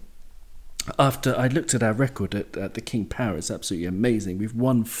again After I looked at our record at the King Power, it's absolutely amazing. We've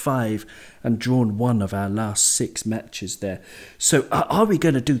won 5 and drawn 1 of our last 6 matches there. So are we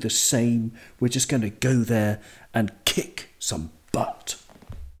going to do the same? We're just going to go there and kick some butt.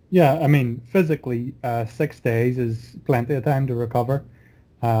 Yeah, I mean, physically, 6 days is plenty of time to recover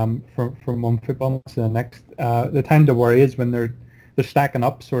from one football match to the next. The time to worry is when they're stacking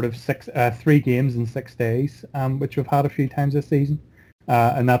up sort of 3 games in 6 days, which we've had a few times this season.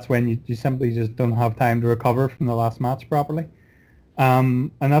 And that's when you simply just don't have time to recover from the last match properly.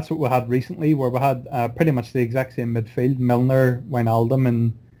 And that's what we had recently, where we had pretty much the exact same midfield, Milner, Wijnaldum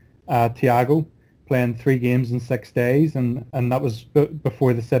and Thiago, playing 3 games in 6 days, and that was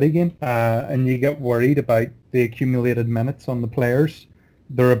before the City game. And you get worried about the accumulated minutes on the players,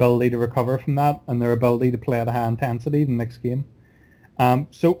 their ability to recover from that, and their ability to play at a high intensity the next game.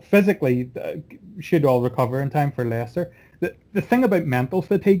 So physically, should all recover in time for Leicester. The thing about mental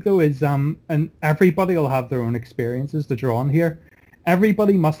fatigue, though, is, and everybody will have their own experiences to draw on here,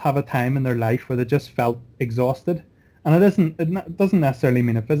 everybody must have a time in their life where they just felt exhausted. And it doesn't necessarily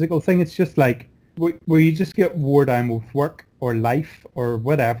mean a physical thing. It's just like where you just get wore down with work or life or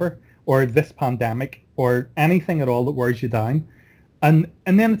whatever, or this pandemic or anything at all that wears you down. And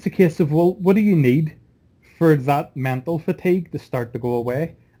then it's a case of, well, what do you need for that mental fatigue to start to go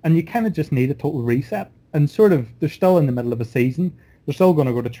away? And you kind of just need a total reset. And sort of, they're still in the middle of a season. They're still going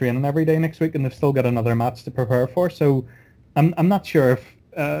to go to training every day next week, and they've still got another match to prepare for. So I'm not sure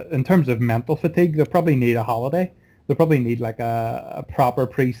if, in terms of mental fatigue, they'll probably need a holiday. They'll probably need like a proper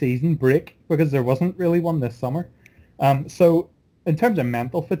pre-season break, because there wasn't really one this summer. So in terms of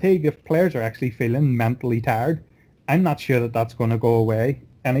mental fatigue, if players are actually feeling mentally tired, I'm not sure that that's going to go away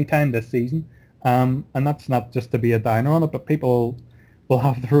anytime this season. And that's not just to be a downer on it, but people will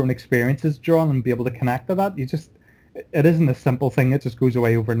have their own experiences drawn and be able to connect to that. It isn't a simple thing that just goes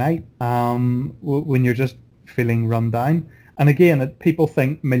away overnight when you're just feeling run down. And again, people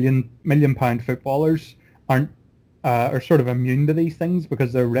think million pound footballers are sort of immune to these things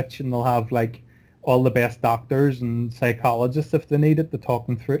because they're rich and they'll have like all the best doctors and psychologists if they need it to talk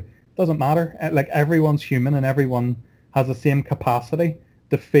them through. It doesn't matter. Like, everyone's human and everyone has the same capacity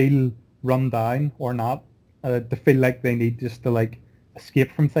to feel run down or not, to feel like they need just to like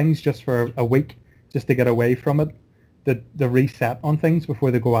escape from things just for a week, just to get away from it, the reset on things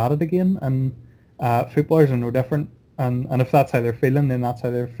before they go at it again. And footballers are no different. And if that's how they're feeling, then that's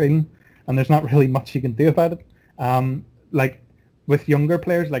how they're feeling. And there's not really much you can do about it. Like with younger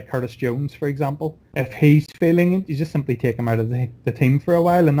players like Curtis Jones, for example, if he's feeling it, you just simply take him out of the team for a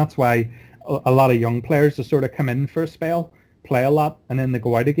while. And that's why a lot of young players just sort of come in for a spell, play a lot, and then they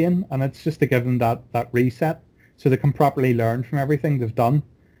go out again. And it's just to give them that reset so they can properly learn from everything they've done,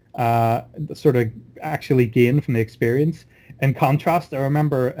 sort of actually gain from the experience. In contrast, I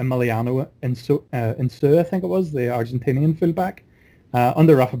remember Emiliano Insua, I think it was, the Argentinian fullback,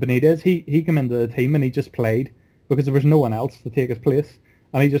 under Rafa Benitez. He came into the team and he just played because there was no one else to take his place.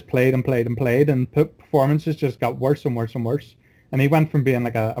 And he just played and played and played, and performances just got worse and worse and worse. And he went from being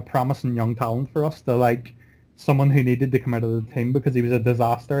like a promising young talent for us to like someone who needed to come out of the team because he was a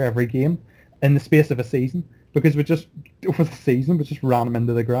disaster every game in the space of a season, because we just, over the season, we just ran him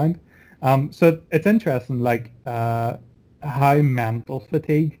into the ground. So it's interesting, like, how mental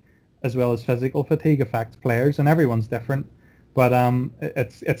fatigue as well as physical fatigue affects players, and everyone's different. But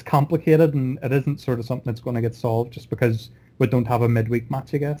it's complicated, and it isn't sort of something that's going to get solved just because we don't have a midweek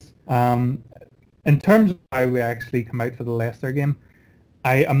match, I guess. In terms of how we actually come out for the Leicester game,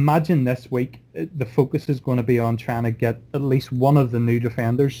 I imagine this week the focus is going to be on trying to get at least one of the new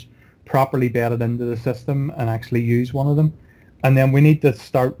defenders properly bedded into the system and actually use one of them. And then we need to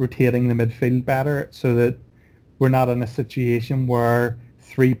start rotating the midfield better so that we're not in a situation where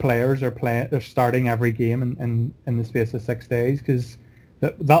 3 players they're starting every game in the space of 6 days, because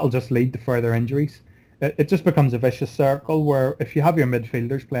that'll just lead to further injuries. It just becomes a vicious circle where if you have your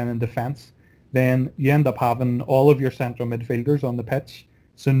midfielders playing in defence, then you end up having all of your central midfielders on the pitch,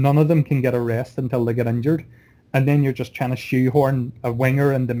 so none of them can get a rest until they get injured. And then you're just trying to shoehorn a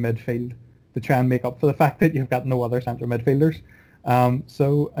winger into midfield to try and make up for the fact that you've got no other central midfielders.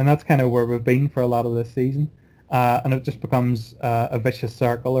 And that's kind of where we've been for a lot of this season. And it just becomes a vicious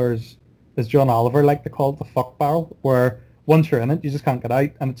circle, or as John Oliver liked to call it, the fuck barrel, where once you're in it, you just can't get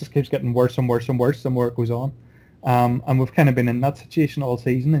out, and it just keeps getting worse and worse and worse the more it goes on. And we've kind of been in that situation all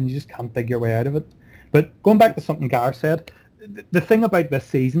season, and you just can't dig your way out of it. But going back to something Gar said, the thing about this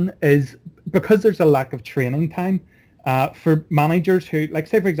season is because there's a lack of training time for managers who, like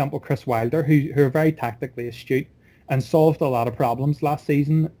say for example Chris Wilder, who are very tactically astute and solved a lot of problems last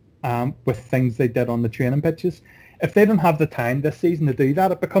season with things they did on the training pitches. if they don't have the time this season to do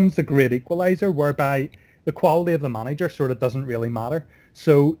that, it becomes the great equaliser whereby the quality of the manager sort of doesn't really matter.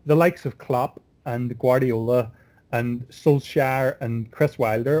 So the likes of Klopp and Guardiola and Solskjaer and Chris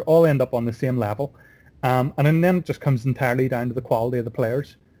Wilder all end up on the same level. And then it just comes entirely down to the quality of the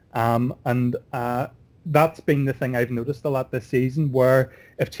players. That's been the thing I've noticed a lot this season, where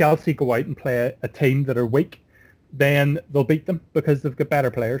if Chelsea go out and play a team that are weak, then they'll beat them because they've got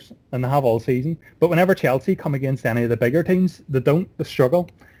better players and they have all season. But whenever Chelsea come against any of the bigger teams, they struggle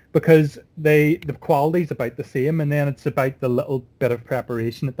because the quality's about the same, and then it's about the little bit of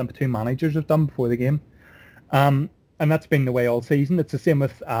preparation that the two managers have done before the game. And that's been the way all season. It's the same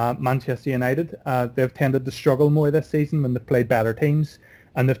with Manchester United. They've tended to struggle more this season when they've played better teams,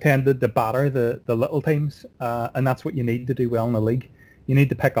 and they've tended to batter the little teams. And that's what you need to do well in the league. You need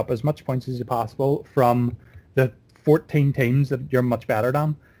to pick up as much points as possible from the 14 teams that you're much better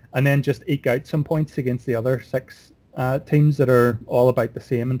than, and then just eke out some points against the other 6 teams that are all about the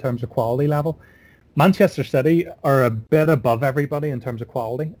same in terms of quality level. Manchester City are a bit above everybody in terms of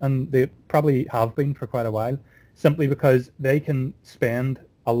quality, and they probably have been for quite a while, simply because they can spend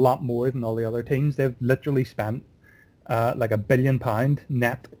a lot more than all the other teams. They've literally spent like £1 billion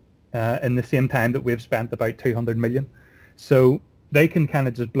net in the same time that we've spent about 200 million. So they can kind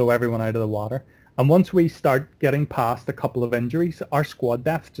of just blow everyone out of the water. And once we start getting past a couple of injuries, our squad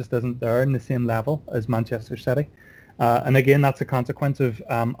depth just isn't there in the same level as Manchester City. And again, that's a consequence of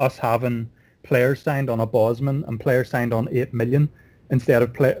us having players signed on a Bosman and players signed on 8 million instead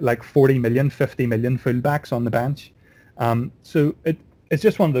of like 40 million, 50 million fullbacks on the bench. So it's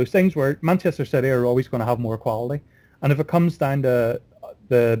just one of those things where Manchester City are always going to have more quality. And if it comes down to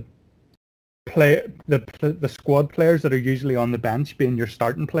the squad players that are usually on the bench being your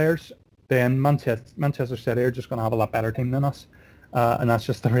starting players, then Manchester City are just going to have a lot better team than us. And that's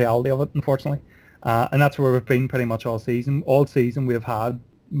just the reality of it, unfortunately. And that's where we've been pretty much all season. All season we've had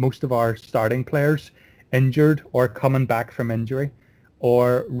most of our starting players injured or coming back from injury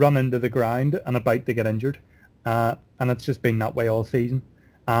or run into the ground and about to get injured. And it's just been that way all season.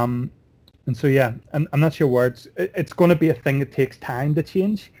 And so, yeah, I'm not sure where it's going to be a thing that takes time to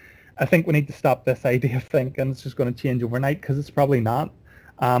change. I think we need to stop this idea of thinking it's just going to change overnight, because it's probably not.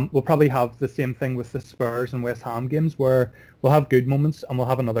 We'll probably have the same thing with the Spurs and West Ham games, where we'll have good moments and we'll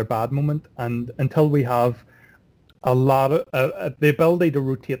have another bad moment. And until we have a lot of the ability to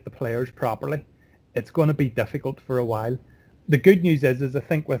rotate the players properly, it's going to be difficult for a while. The good news is I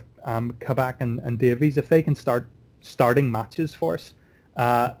think with Kabak and Davies, if they can start starting matches for us,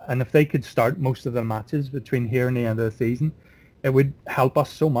 and if they could start most of the matches between here and the end of the season, it would help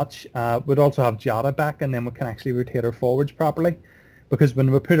us so much. We'd also have Jota back, and then we can actually rotate our forwards properly. Because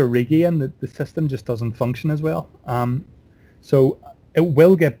when we put Origi in, the system just doesn't function as well. So it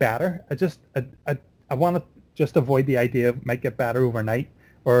will get better. I want to just avoid the idea of it might get better overnight,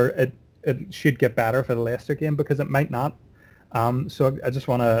 or it should get better for the Leicester game, because it might not. So I just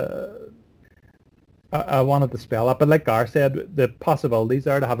want to... I wanted to spell that. But like Gar said, the possibilities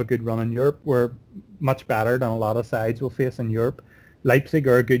are to have a good run in Europe. We're much better than a lot of sides we'll face in Europe. Leipzig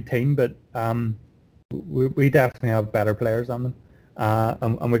are a good team, but we definitely have better players on them.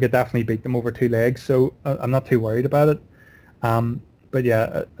 And we could definitely beat them over 2 legs, so I'm not too worried about it. But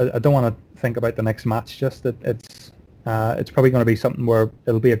yeah, I don't want to think about the next match. Just that it's probably going to be something where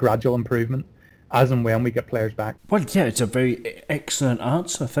it'll be a gradual improvement as and when we get players back. Well, yeah, it's a very excellent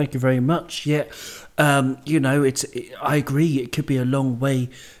answer. Thank you very much. Yeah, I agree. It could be a long way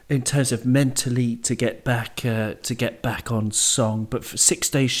in terms of mentally to get back on song, but for 6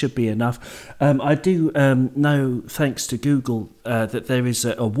 days should be enough. I do know, thanks to Google, that there is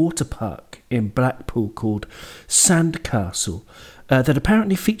a water park in Blackpool called Sandcastle that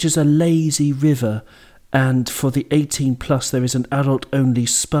apparently features a lazy river. And for the 18 plus, there is an adult-only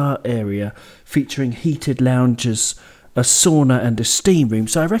spa area featuring heated lounges, a sauna and a steam room.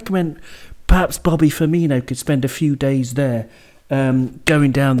 So I recommend perhaps Bobby Firmino could spend a few days there,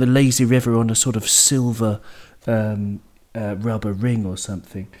 going down the lazy river on a sort of silver rubber ring or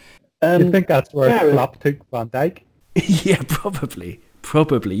something. You think that's where Klopp took Van Dijk? Yeah, probably.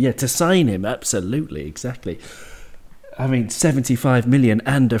 Yeah, to sign him, absolutely, exactly. I mean, 75 million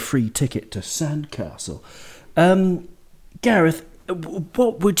and a free ticket to Sandcastle. Gareth,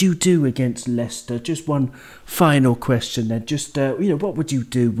 what would you do against Leicester? Just one final question then. Just what would you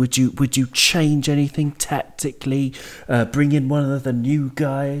do? Would you change anything tactically? Bring in one of the new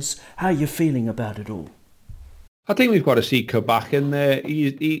guys? How are you feeling about it all? I think we've got to see Kabak in there.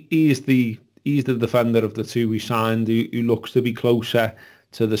 He's the defender of the two we signed who looks to be closer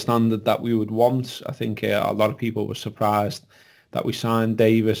to the standard that we would want. I think a lot of people were surprised that we signed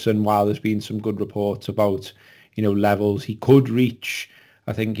Davis, and while there's been some good reports about levels he could reach.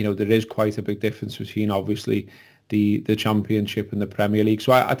 I think, there is quite a big difference between obviously the Championship and the Premier League.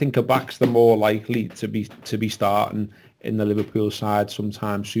 So I think Kabak's the more likely to be starting in the Liverpool side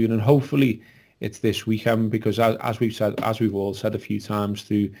sometime soon, and hopefully it's this weekend, because as we've all said a few times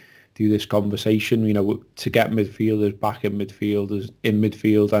through this conversation, to get midfielders back in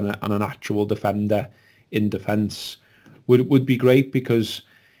midfield and an actual defender in defence would be great, because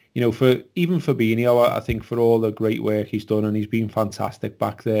for Fabinho, I think for all the great work he's done, and he's been fantastic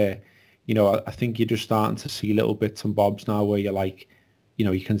back there, I think you're just starting to see little bits and bobs now where you're like,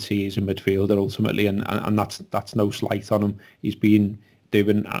 you can see he's a midfielder ultimately, and that's no slight on him. He's been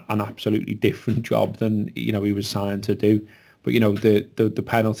doing an absolutely different job than he was signed to do. But the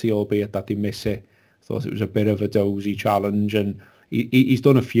penalty, albeit that they miss it, I thought it was a bit of a dozy challenge, and he's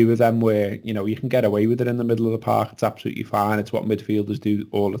done a few of them where you can get away with it in the middle of the park. It's absolutely fine. It's what midfielders do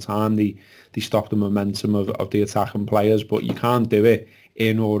all the time. They stop the momentum of the attacking players, but you can't do it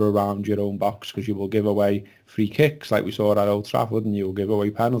in or around your own box, because you will give away free kicks like we saw at Old Trafford, and you will give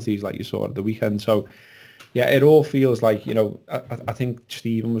away penalties like you saw at the weekend. So yeah, it all feels like, I think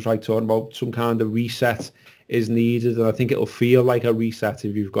Stephen was right talking about some kind of reset is needed, and I think it'll feel like a reset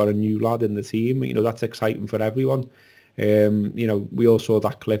if you've got a new lad in the team. That's exciting for everyone. We all saw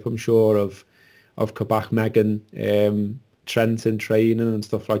that clip, I'm sure, of Kabak, Megan, Trent in training and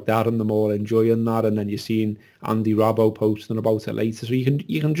stuff like that, and them all enjoying that, and then you're seeing Andy Robbo posting about it later, so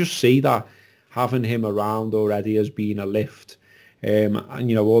you can just see that having him around already has been a lift. And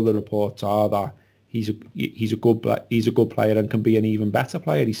all the reports are that he's a good player and can be an even better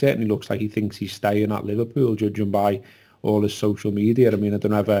player. He certainly looks like he thinks he's staying at Liverpool, judging by all his social media. I mean, I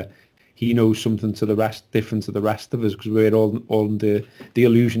don't know if he knows something different to the rest of us, because we're all on the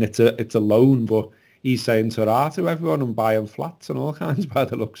illusion it's a loan, but he's saying ta-ra to everyone and buying flats and all kinds by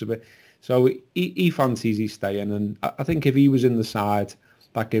the looks of it. So he fancies he's staying, and I think if he was in the side,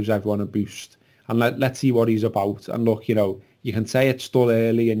 that gives everyone a boost. And let's see what he's about. And look, you can say it's still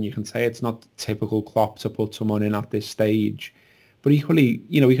early, and you can say it's not typical Klopp to put someone in at this stage, but equally,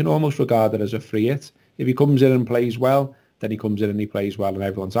 we can almost regard it as a free hit. If he comes in and plays well, then he comes in and he plays well and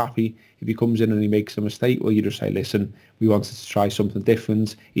everyone's happy. If he comes in and he makes a mistake, well, you just say, listen, we wanted to try something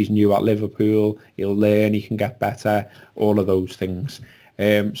different. He's new at Liverpool. He'll learn. He can get better. All of those things.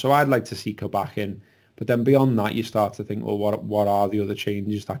 So I'd like to see Kabak in. But then beyond that, you start to think, well, what are the other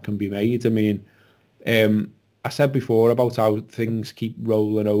changes that can be made? I mean, I said before about how things keep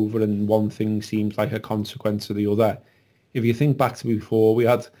rolling over and one thing seems like a consequence of the other. If you think back to before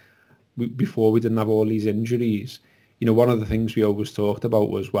we didn't have all these injuries, one of the things we always talked about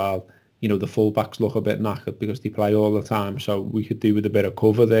was, well, the fullbacks look a bit knackered because they play all the time, so we could do with a bit of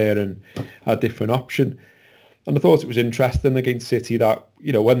cover there and a different option. And I thought it was interesting against City that,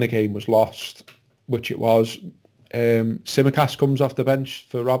 when the game was lost, which it was, Tsimikas comes off the bench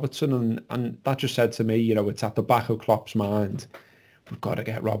for Robertson, and that just said to me, it's at the back of Klopp's mind. We've got to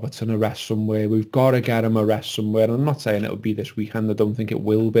get Robertson a rest somewhere. We've got to get him a rest somewhere. And I'm not saying it'll be this weekend. I don't think it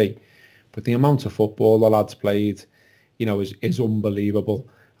will be. But the amount of football the lads played, is unbelievable.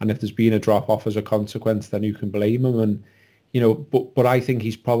 And if there's been a drop-off as a consequence, then you can blame him. And, but I think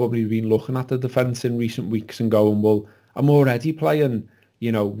he's probably been looking at the defence in recent weeks and going, well, I'm already playing,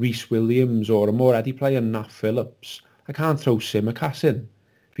 Reece Williams, or I'm already playing Nat Phillips. I can't throw Tsimikas in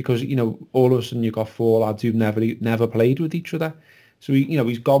because, all of a sudden you've got four lads who've never played with each other. So,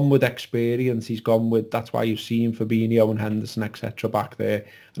 he's gone with experience. That's why you've seen Fabinho and Henderson, etc. back there.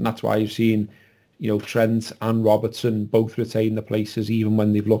 And that's why you've seen, Trent and Robertson both retain the places even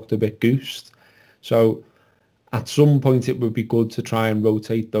when they've looked a bit goosed. So at some point it would be good to try and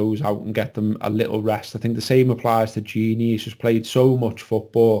rotate those out and get them a little rest. I think the same applies to Gini. He's just played so much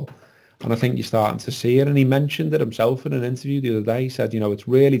football, and I think you're starting to see it. And he mentioned it himself in an interview the other day. He said, it's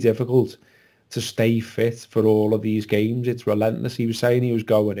really difficult to stay fit for all of these games. It's relentless. He was saying he was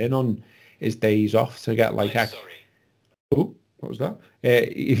going in on his days off to get like... Oh, what was that?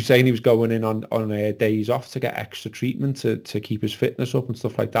 He was saying he was going in on days off to get extra treatment to keep his fitness up and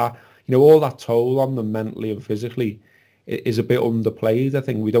stuff like that. All that toll on them mentally and physically is a bit underplayed. I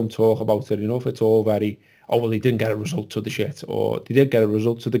think we don't talk about it enough. It's all very, well, they didn't get a result to the shit, or they did get a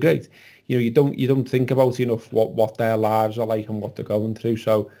result to the great. You don't think about enough what their lives are like and what they're going through.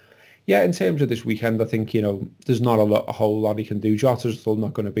 So, yeah, in terms of this weekend, I think, there's not a whole lot he can do. Jota's still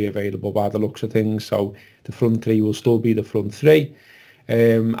not going to be available by the looks of things, so the front three will still be the front three.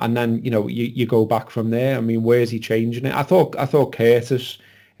 And then, you go back from there. I mean, where's he changing it? I thought Curtis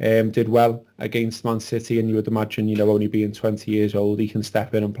did well against Man City, and you would imagine, only being 20 years old, he can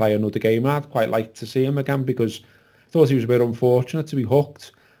step in and play another game. I'd quite like to see him again, because I thought he was a bit unfortunate to be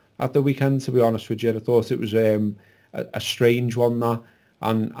hooked at the weekend, to be honest with you. I thought it was a strange one, that,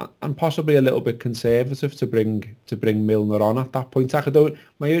 and possibly a little bit conservative to bring Milner on at that point.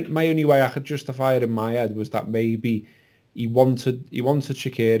 My only way I could justify it in my head was that maybe he wanted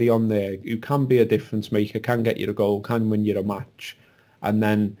Shaqiri on there, who can be a difference maker, can get you a goal, can win you a match, and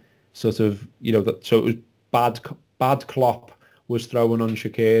then sort of, so it was bad Klopp was throwing on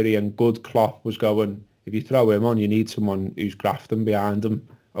Shaqiri, and good Klopp was going, if you throw him on, you need someone who's grafting behind him.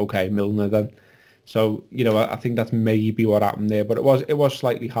 Okay, Milner then. So, I think that's maybe what happened there, but it was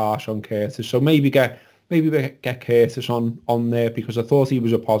slightly harsh on Curtis. So maybe get Curtis on there, because I thought he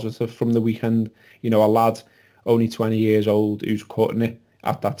was a positive from the weekend. A lad only 20 years old who's cutting it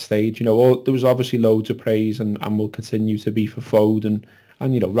at that stage. There was obviously loads of praise and will continue to be for Foden,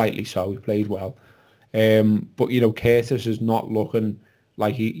 and rightly so. He played well. But Curtis is not looking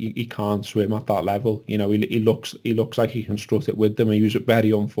like he can't swim at that level. He looks like he can strut it with them. He was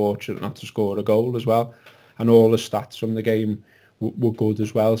very unfortunate not to score a goal as well, and all the stats from the game were good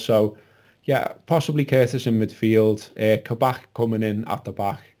as well. So yeah, possibly Curtis in midfield, Kabak coming in at the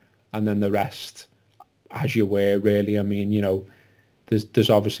back, and then the rest as you were, really. I mean, there's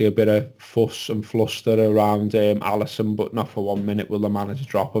obviously a bit of fuss and fluster around Alisson, but not for 1 minute will the manager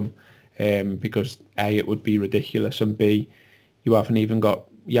drop him, because A, it would be ridiculous, and B, you haven't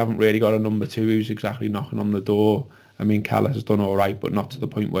really got a number 2 who's exactly knocking on the door. I mean, Keller has done all right, but not to the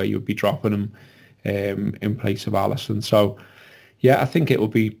point where you would be dropping him in place of Alisson. So yeah, I think it will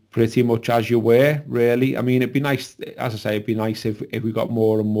be pretty much as you were, really. I mean, it'd be nice, as I say, it'd be nice if we got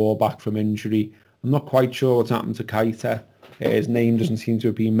more and more back from injury. I'm not quite sure what's happened to Keita. His name doesn't seem to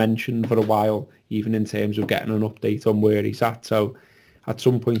have been mentioned for a while, even in terms of getting an update on where he's at. So at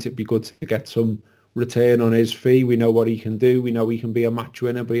some point it'd be good to get some return on his fee. We know what he can do. We know he can be a match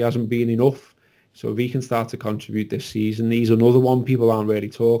winner, but he hasn't been enough. So if he can start to contribute this season, he's another one people aren't really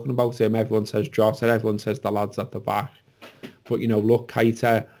talking about him. Everyone says Jota, everyone says the lads at the back. But, look,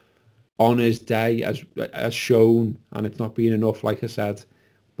 Keita on his day has shown, and it's not been enough, like I said,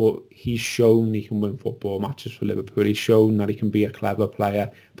 but he's shown he can win football matches for Liverpool. He's shown that he can be a clever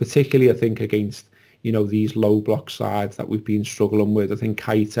player, particularly, I think, against, these low block sides that we've been struggling with. I think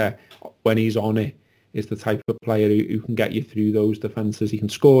Keita, when he's on it, is the type of player who can get you through those defences. He can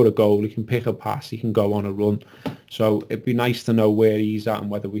score a goal, he can pick a pass, he can go on a run. So it'd be nice to know where he's at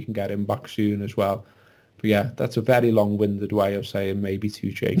and whether we can get him back soon as well. But yeah, that's a very long-winded way of saying maybe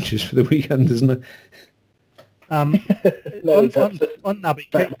 2 changes for the weekend, isn't it? On Naby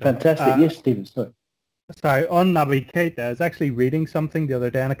Keita, fantastic. Yes, Stephen. Sorry, on Naby Keita, I was actually reading something the other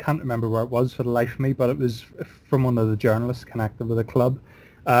day, and I can't remember where it was for the life of me, but it was from one of the journalists connected with the club.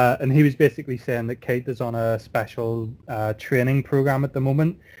 And he was basically saying that Keita's on a special training program at the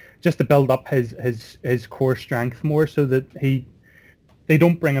moment, just to build up his core strength more, so that they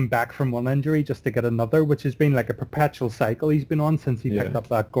don't bring him back from one injury just to get another, which has been like a perpetual cycle he's been on since he picked up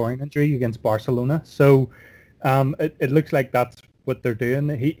that groin injury against Barcelona. So it looks like that's what they're doing.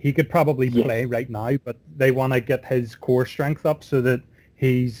 He could probably play right now, but they want to get his core strength up so that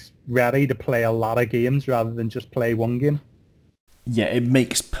he's ready to play a lot of games rather than just play one game. Yeah, it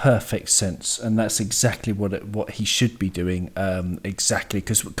makes perfect sense, and that's exactly what he should be doing. Exactly,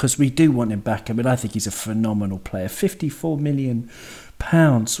 because we do want him back. I mean, I think he's a phenomenal player. £54 million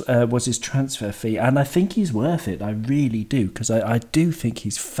was his transfer fee, and I think he's worth it. I really do, because I do think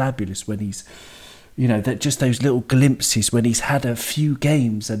he's fabulous when he's, that just those little glimpses when he's had a few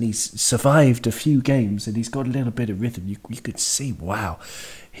games and he's survived a few games and he's got a little bit of rhythm. You could see, wow,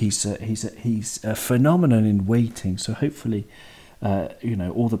 he's a phenomenon in waiting. So hopefully,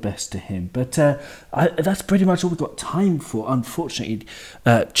 all the best to him. But that's pretty much all we've got time for, unfortunately,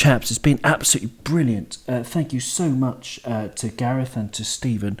 chaps. It's been absolutely brilliant. Thank you so much to Gareth and to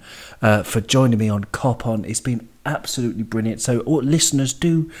Stephen for joining me on Cop On. It's been absolutely brilliant. So all listeners,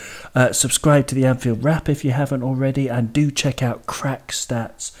 do subscribe to the Anfield Wrap if you haven't already, and do check out Crack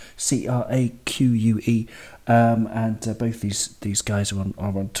Stats, CRAQUE, and both these guys are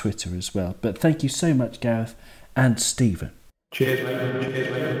on Twitter as well. But thank you so much, Gareth and Stephen. Cheers, mate.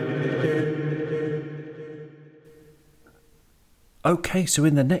 Okay, so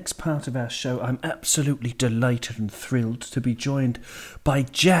in the next part of our show, I'm absolutely delighted and thrilled to be joined by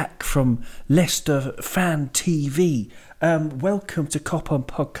Jack from Leicester Fan TV. Welcome to Cop On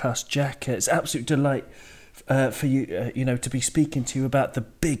Podcast, Jack. It's an absolute delight for you, to be speaking to you about the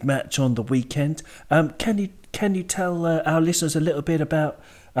big match on the weekend. Can you tell our listeners a little bit about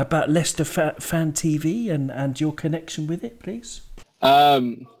Leicester Fan TV and your connection with it, please?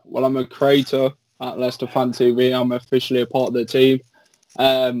 Well, I'm a creator at Leicester Fan TV. I'm officially a part of the team.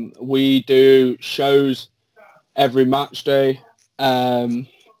 We do shows every match day.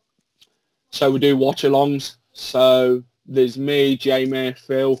 So we do watch-alongs. So there's me, Jamie,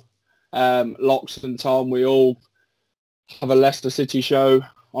 Phil, Locks and Tom. We all have a Leicester City show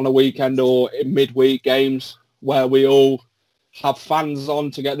on a weekend or in midweek games where we all have fans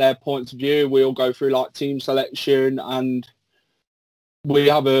on to get their points of view. We all go through like team selection, and we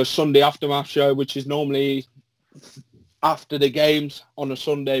have a Sunday aftermath show, which is normally after the games on a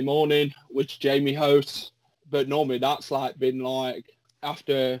Sunday morning, which Jamie hosts. But normally that's like been like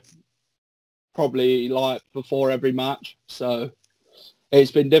after probably like before every match. So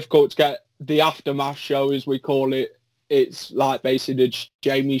it's been difficult to get the aftermath show, as we call it. It's like basically the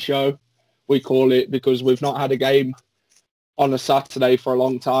Jamie show, we call it, because we've not had a game on a Saturday for a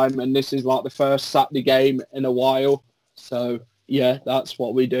long time. And this is like the first Saturday game in a while. So yeah, that's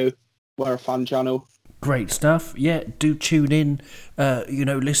what we do. We're a fan channel. Great stuff. Yeah, do tune in,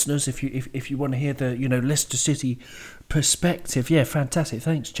 listeners, if you want to hear the, Leicester City perspective. Yeah, fantastic.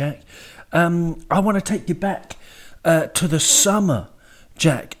 Thanks, Jack. I want to take you back to the summer,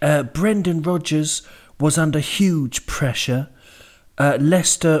 Jack. Brendan Rodgers was under huge pressure.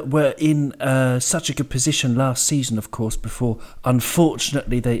 Leicester were in such a good position last season, of course, before,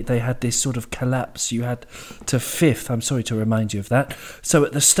 unfortunately, they had this sort of collapse. You had to 5th. I'm sorry to remind you of that. So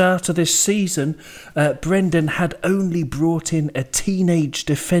at the start of this season, Brendan had only brought in a teenage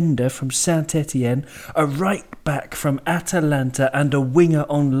defender from Saint-Etienne, a right-back from Atalanta, and a winger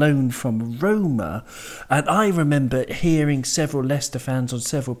on loan from Roma. And I remember hearing several Leicester fans on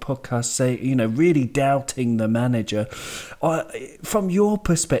several podcasts say, really doubting the manager. From your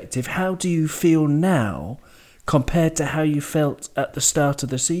perspective, how do you feel now compared to how you felt at the start of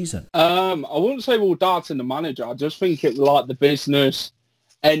the season? I wouldn't say we're doubting the manager. I just think it was like the business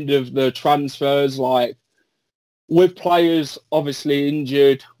end of the transfers, like with players obviously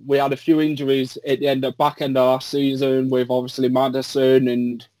injured. We had a few injuries at the back end of last season with obviously Maddison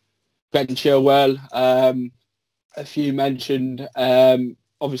and Ben Chilwell. A few mentioned.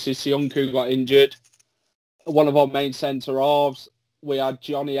 Obviously Sionku got injured. One of our main centre-halves, we had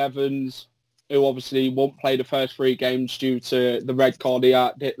Johnny Evans, who obviously won't play the first 3 games due to the red card he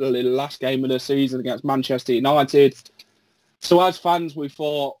had the last game of the season against Manchester United. So as fans, we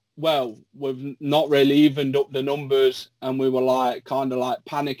thought, well, we've not really evened up the numbers, and we were kind of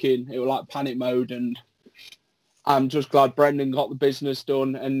panicking. It was like panic mode, and I'm just glad Brendan got the business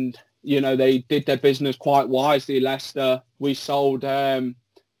done, and, they did their business quite wisely, Leicester. We sold Harry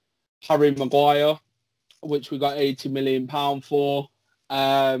Maguire, which we got £80 million for.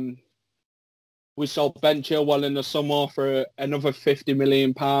 We sold Ben Chilwell in the summer for another £50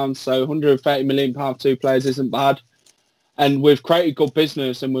 million, so £130 million for 2 players isn't bad. And we've created good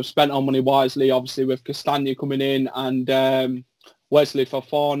business, and we've spent our money wisely, obviously with Castagna coming in, and Wesley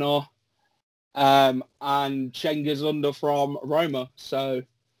Fofana, and Cengiz Under from Roma. So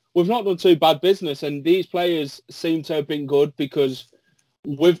we've not done too bad business, and these players seem to have been good, because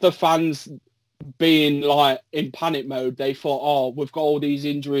with the fans being in panic mode, they thought, we've got all these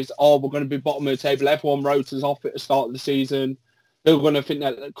injuries, we're going to be bottom of the table. Everyone wrote us off at the start of the season. They were going to think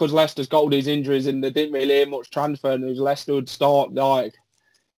that because Leicester's got all these injuries and they didn't really hear much transfer news, Leicester would start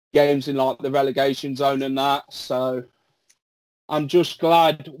games in the relegation zone and that. So I'm just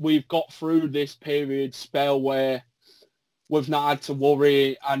glad we've got through this period spell where we've not had to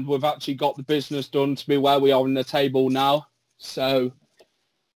worry, and we've actually got the business done to be where we are in the table now. So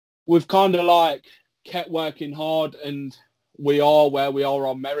we've kind of kept working hard, and we are where we are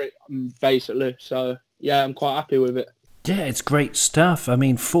on merit, basically. So yeah, I'm quite happy with it. Yeah, it's great stuff. I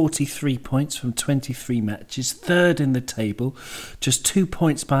mean, 43 points from 23 matches, 3rd in the table, just 2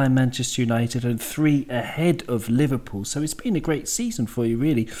 points behind Manchester United and 3 ahead of Liverpool. So it's been a great season for you,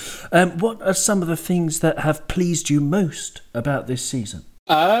 really. What are some of the things that have pleased you most about this season?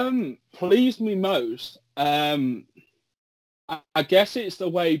 Pleased me most? I guess it's the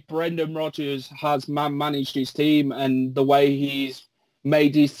way Brendan Rodgers has managed his team, and the way he's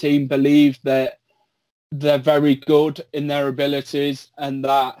made his team believe that they're very good in their abilities, and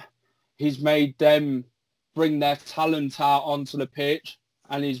that he's made them bring their talent out onto the pitch,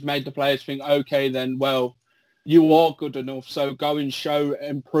 and he's made the players think, okay, then, well, you are good enough, so go and show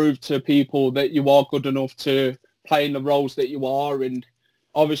and prove to people that you are good enough to play in the roles that you are. And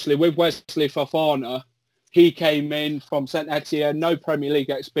obviously with Wesley Fofana, he came in from St Etienne, no Premier League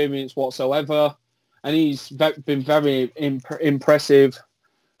experience whatsoever, and he's been very impressive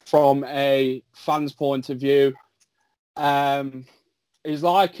from a fan's point of view. He's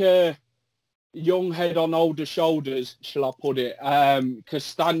like a young head on older shoulders, shall I put it.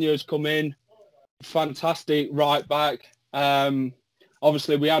 Castagna's come in, fantastic right back.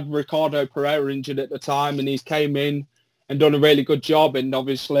 Obviously, we had Ricardo Pereira injured at the time, and he's came in and done a really good job. And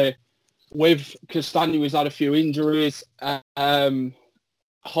obviously, with Castagna, he's had a few injuries.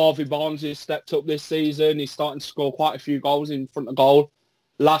 Harvey Barnes has stepped up this season. He's starting to score quite a few goals in front of goal.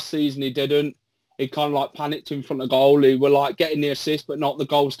 Last season he didn't. He kind of like panicked in front of goal. He were like getting the assist, but not the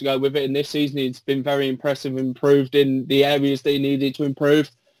goals to go with it. And this season he's been very impressive, improved in the areas that he needed to improve.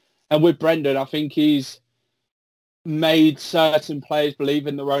 And with Brendan, I think he's made certain players believe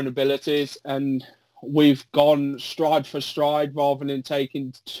in their own abilities, and we've gone stride for stride rather than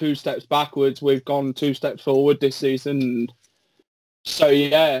taking 2 steps backwards. We've gone 2 steps forward this season. And so,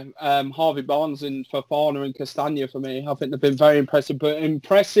 yeah, Harvey Barnes and Fofana and Castagna for me, I think they've been very impressive. But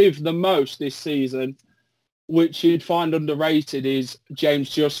impressive the most this season, which you'd find underrated, is James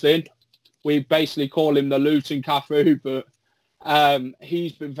Justin. We basically call him the Luton Cafu, but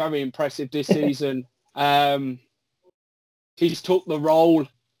he's been very impressive this season. He's took the role,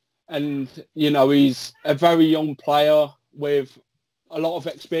 and, you know, he's a very young player with a lot of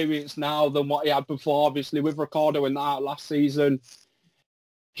experience now than what he had before. Obviously, with Ricardo in that out last season,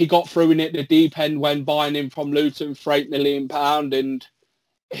 he got through in it the deep end when buying him from Luton for £8 million, and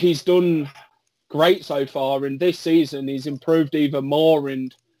he's done great so far. And this season, he's improved even more,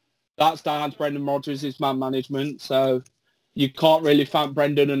 and that's down to Brendan Rodgers' man management. So you can't really thank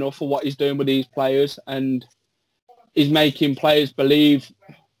Brendan enough for what he's doing with these players, and he's making players believe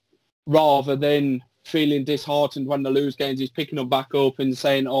rather than feeling disheartened when they lose games. He's picking them back up and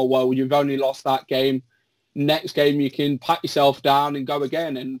saying, oh, well, you've only lost that game. Next game you can pat yourself down and go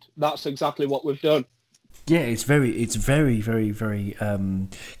again, and that's exactly what we've done. Yeah, it's very, very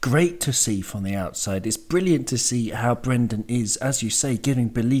great to see from the outside. It's brilliant to see how Brendan is, as you say, giving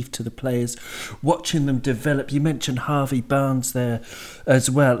belief to the players, watching them develop. You mentioned Harvey Barnes there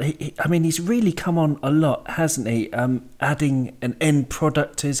as well. He's really come on a lot, hasn't he? Adding an end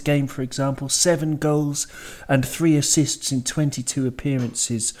product to his game, for example, 7 goals and 3 assists in 22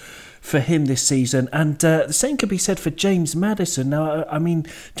 appearances for him this season. And the same could be said for James Maddison. Now, I mean,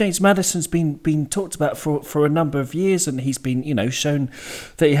 James Maddison's been talked about for a number of years, and he's been, you know, shown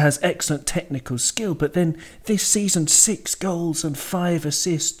that he has excellent technical skill. But then this season, 6 goals and 5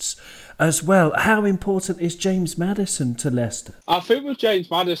 assists as well. How important is James Maddison to Leicester? I think with James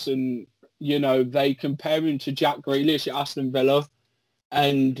Maddison, you know, they compare him to Jack Grealish at Aston Villa.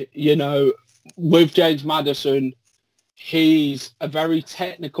 And, you know, with James Maddison, he's a very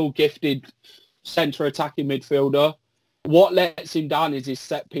technical, gifted centre attacking midfielder. What lets him down is his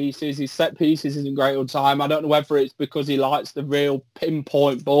set pieces. His set pieces isn't great all the time. I don't know whether it's because he likes the real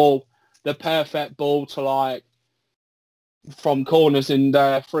pinpoint ball, the perfect ball to like from corners and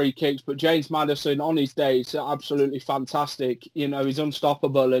free kicks. But James Maddison on his day is absolutely fantastic. You know, he's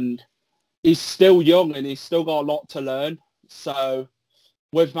unstoppable, and he's still young and he's still got a lot to learn. So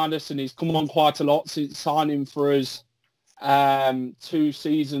with Maddison, he's come on quite a lot since signing for us 2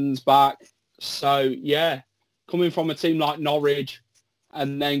 seasons back. So yeah, coming from a team like Norwich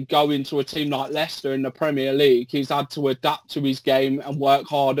and then going to a team like Leicester in the Premier League, he's had to adapt to his game and work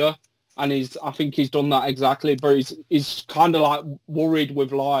harder, and I think he's done that exactly. But he's kind of like worried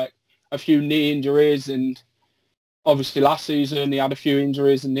with like a few knee injuries, and obviously last season he had a few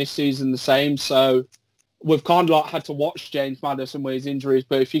injuries, and this season the same. So we've kind of like had to watch James Maddison with his injuries,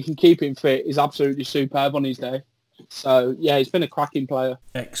 but if you can keep him fit, he's absolutely superb on his day. So, yeah, he's been a cracking player.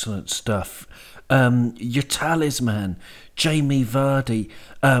 Excellent stuff. Your talisman, Jamie Vardy,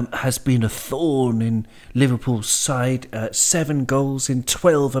 has been a thorn in Liverpool's side. 7 goals in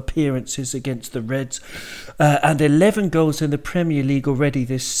 12 appearances against the Reds, and 11 goals in the Premier League already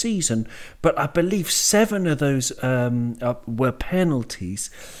this season. But I believe 7 of those were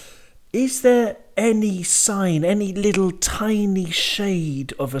penalties. Is there any sign, any little tiny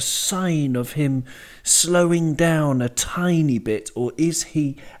shade of a sign of him slowing down a tiny bit, or is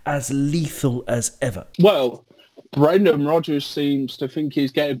he as lethal as ever? Well, Brendan Rodgers seems to think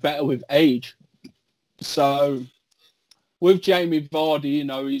he's getting better with age. So with Jamie Vardy, you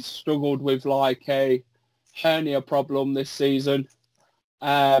know, he's struggled with like a hernia problem this season.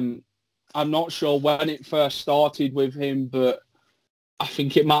 I'm not sure when it first started with him, but I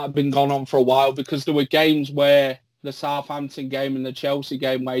think it might have been gone on for a while, because there were games where the Southampton game and the Chelsea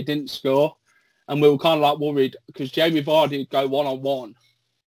game where he didn't score, and we were kind of like worried because Jamie Vardy would go one-on-one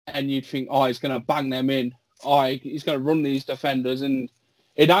and you'd think, oh, he's going to bang them in. Oh, he's going to run these defenders, and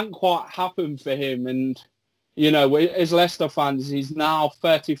it hadn't quite happened for him. And, you know, as Leicester fans, he's now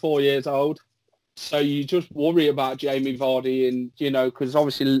 34 years old. So you just worry about Jamie Vardy, and, you know, because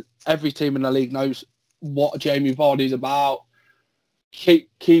obviously every team in the league knows what Jamie Vardy's about.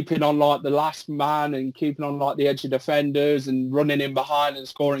 Keeping on like the last man and keeping on like the edge of defenders and running in behind and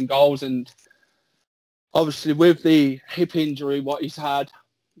scoring goals. And obviously with the hip injury what he's had,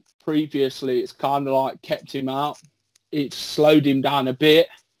 previously, it's kind of like kept him out. It's slowed him down a bit,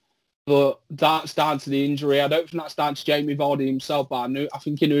 but that's down to the injury. I don't think that's down to Jamie Vardy himself, but I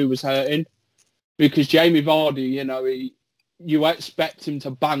think he knew he was hurting, because Jamie Vardy, you know, you expect him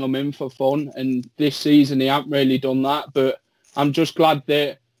to bang them in for fun, and this season he hasn't really done that. But I'm just glad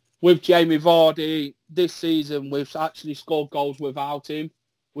that with Jamie Vardy this season, we've actually scored goals without him,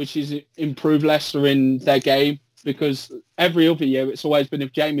 which has improved Leicester in their game, because every other year it's always been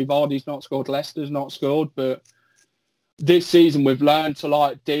if Jamie Vardy's not scored, Leicester's not scored. But this season we've learned to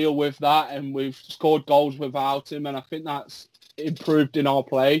like deal with that, and we've scored goals without him, and I think that's improved in our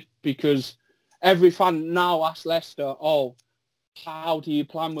play, because every fan now asks Leicester, oh, how do you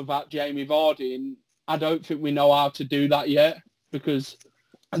plan without Jamie Vardy? And I don't think we know how to do that yet, because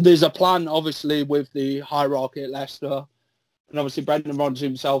there's a plan, obviously, with the hierarchy at Leicester. And obviously, Brendan Rodgers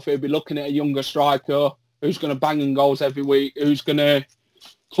himself, he'll be looking at a younger striker who's going to bang in goals every week, who's going to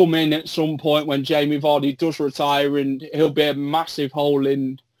come in at some point when Jamie Vardy does retire, and he'll be a massive hole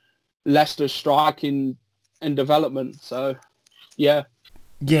in Leicester's striking and development. So, yeah.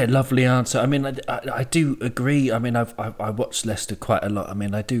 Yeah, lovely answer. I mean, I do agree. I mean, I watched Leicester quite a lot. I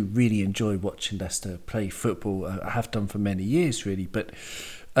mean, I do really enjoy watching Leicester play football. I have done for many years, really. But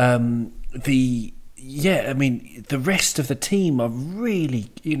the rest of the team are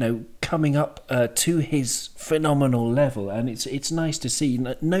really, you know, coming up to his phenomenal level, and it's nice to see.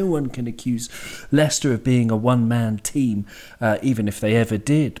 No one can accuse Leicester of being a one-man team, even if they ever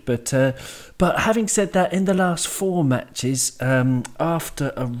did. But having said that, in the last 4 matches,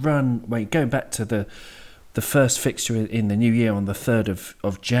 after a run, going back to the first fixture in the new year on the 3rd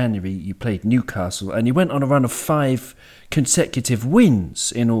of January, you played Newcastle, and you went on a run of 5 consecutive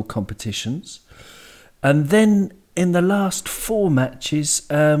wins in all competitions. And then in the last 4 matches,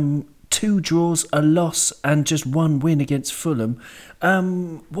 2 draws, a loss, and just 1 win against Fulham.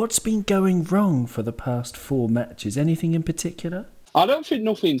 What's been going wrong for the past 4 matches? Anything in particular? I don't think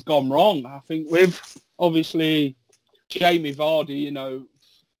nothing's gone wrong. I think with, obviously, Jamie Vardy, you know,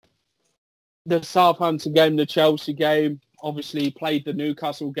 the Southampton game, the Chelsea game, obviously he played the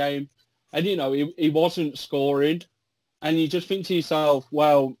Newcastle game, and, you know, he wasn't scoring. And you just think to yourself,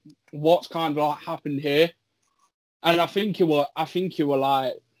 well, what's kind of like happened here? And I think you were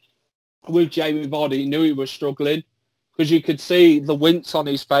like, with Jamie Vardy, he knew he was struggling, because you could see the wince on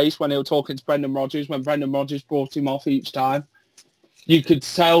his face when he was talking to Brendan Rodgers, when Brendan Rodgers brought him off each time. You could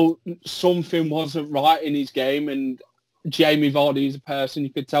tell something wasn't right in his game, and Jamie Vardy is a person,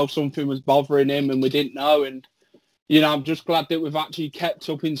 you could tell something was bothering him, and we didn't know. And, you know, I'm just glad that we've actually kept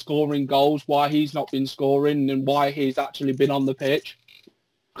up in scoring goals, why he's not been scoring and why he's actually been on the pitch.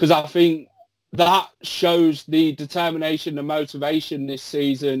 Because I think that shows the determination and motivation this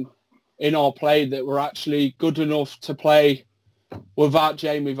season in our play, that we're actually good enough to play without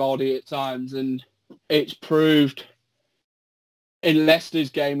Jamie Vardy at times. And it's proved in Leicester's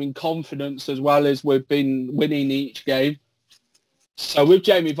game in confidence, as well as we've been winning each game. So with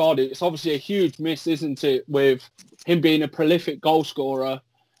Jamie Vardy, it's obviously a huge miss, isn't it, with him being a prolific goal scorer.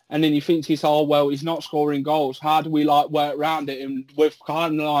 And then you think to yourself, oh, well, he's not scoring goals. How do we like work around it? And we've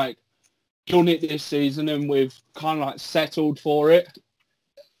kind of like done it this season, and we've kind of like settled for it.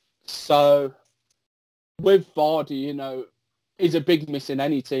 So with Vardy, you know, he's a big miss in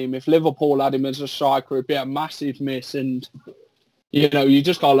any team. If Liverpool had him as a striker, it'd be a massive miss. And, you know, you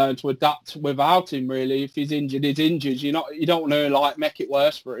just got to learn to adapt without him, really. If he's injured, he's injured. You don't want to like make it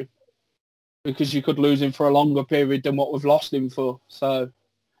worse for him, because you could lose him for a longer period than what we've lost him for. So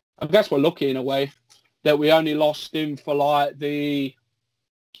I guess we're lucky in a way that we only lost him for like I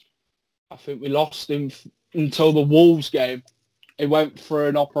think we lost him until the Wolves game. He went for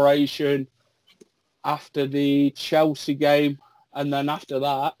an operation after the Chelsea game, and then after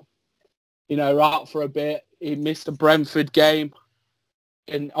that, you know, out for a bit. He missed a Brentford game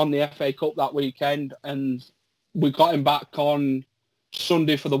on the FA Cup that weekend, and we got him back on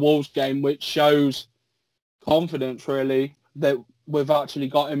Sunday for the Wolves game, which shows confidence, really, that we've actually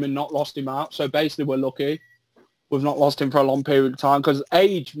got him and not lost him out. So basically, we're lucky we've not lost him for a long period of time, because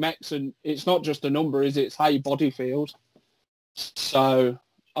age makes, and it's not just a number, is it? It's how your body feels. So,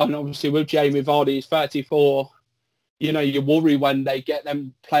 and obviously with Jamie Vardy, he's 34. You know, you worry when they get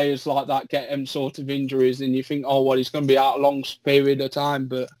them players like that, get them sort of injuries, and you think, oh, well, he's going to be out a long period of time.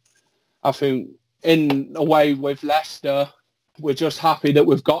 But I think in a way with Leicester, we're just happy that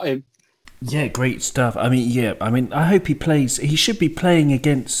we've got him. Yeah, great stuff. I mean, I hope he plays. He should be playing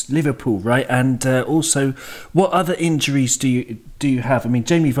against Liverpool, right? And also, what other injuries do you have? I mean,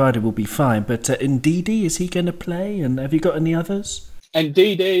 Jamie Vardy will be fine, but Ndidi, is he going to play? And have you got any others?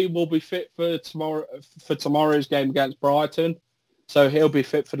 Ndidi will be fit for tomorrow's game against Brighton. so he'll be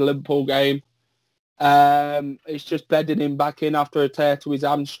fit for the Liverpool game. It's just bedding him back in after a tear to his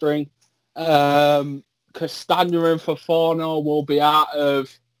hamstring. Castagna and Fofana will be out of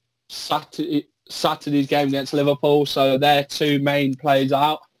Saturday's game against Liverpool, so they're two main players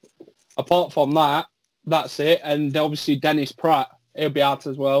out. Apart from that, that's it. And obviously Dennis Pratt, he'll be out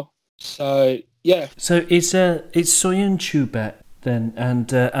as well. So yeah. So it's Soyuncu back then,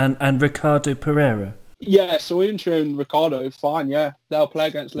 and Ricardo Pereira. Yeah, Soyuncu and Ricardo, fine. Yeah, they'll play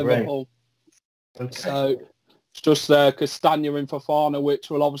against Liverpool. Right. Okay. So it's just Castagna and Fofana,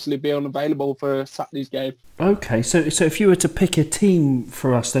 which will obviously be unavailable for Saturday's game. Okay, so if you were to pick a team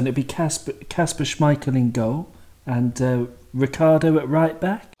for us, then it'd be Kasper Schmeichel in goal and Ricardo at right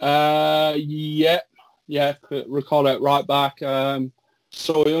back. Yeah, Ricardo at right back.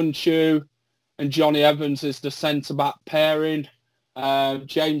 Soyuncu and Johnny Evans is the centre back pairing.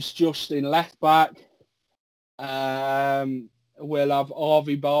 James Justin left back. We'll have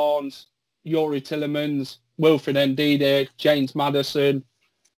Harvey Barnes, Yuri Tillemans, Wilfred Ndidi, James Maddison,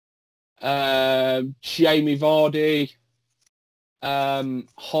 Jamie Vardy,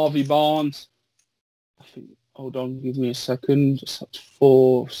 Harvey Barnes. I think. Hold on, give me a second. So that's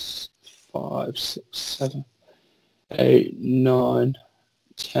 4, 5, 6, 7, 8, 9,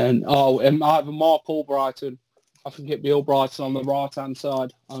 10. Oh, it might have Mark Albrighton. I think it'd be Albrighton on the right-hand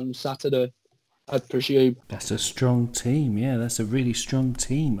side on Saturday, I'd presume. That's a strong team, yeah. That's a really strong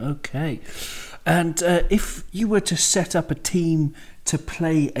team. Okay. And if you were to set up a team to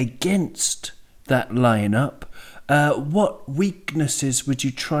play against that lineup, what weaknesses would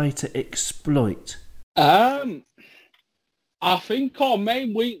you try to exploit? I think our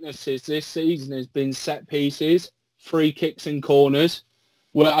main weaknesses this season has been set pieces, free kicks and corners.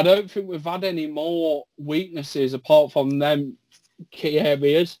 Well, I don't think we've had any more weaknesses apart from them key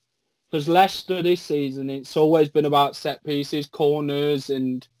areas. Because Leicester this season, it's always been about set pieces, corners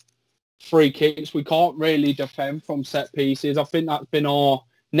and free kicks. We can't really defend from set pieces. I think that's been our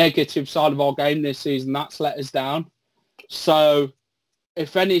negative side of our game this season. That's let us down. So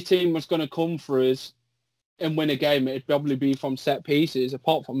if any team was going to come for us and win a game, it'd probably be from set pieces.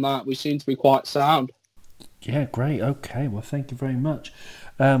 Apart from that, we seem to be quite sound. Yeah, great. Okay, well, thank you very much.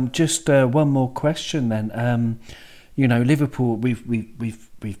 Just one more question then. Liverpool, we've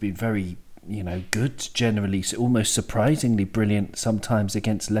been very, good generally, so almost surprisingly brilliant sometimes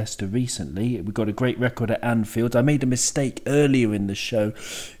against Leicester recently. We've got a great record at Anfield. I made a mistake earlier in the show,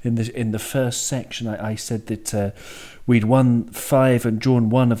 in the first section. I said that we'd won 5 and drawn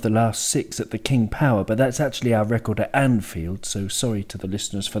 1 of the last 6 at the King Power, but that's actually our record at Anfield. So sorry to the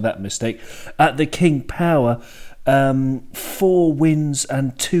listeners for that mistake. At the King Power, 4 wins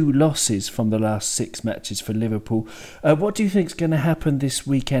and 2 losses from the last 6 matches for Liverpool. What do you think is going to happen this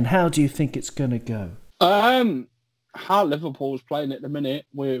weekend? How do you think it's going to go? How Liverpool's playing at the minute,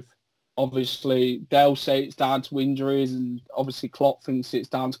 with obviously Dale say it's down to injuries, and obviously Klopp thinks it's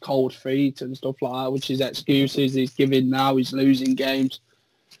down to cold feet and stuff like that, which is excuses he's giving now. He's losing games.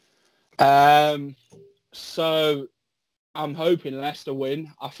 So I'm hoping Leicester win.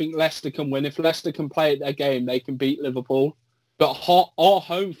 I think Leicester can win. If Leicester can play their game, they can beat Liverpool. But our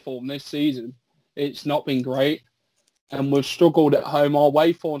home form this season, it's not been great. And we've struggled at home. Our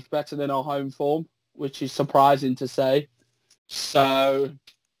away form's better than our home form, which is surprising to say. So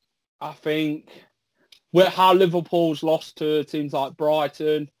I think how Liverpool's lost to teams like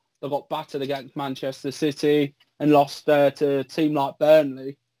Brighton, they got battered against Manchester City and lost to a team like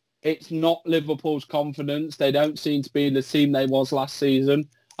Burnley. It's not Liverpool's confidence. They don't seem to be the team they was last season.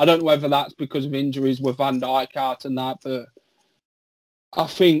 I don't know whether that's because of injuries with Van Dijk out and that, but I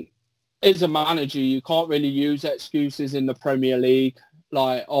think as a manager, you can't really use excuses in the Premier League.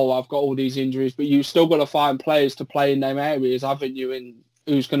 Like, I've got all these injuries, but you still got to find players to play in them areas, haven't you? And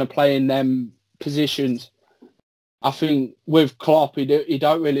who's going to play in them positions? I think with Klopp, he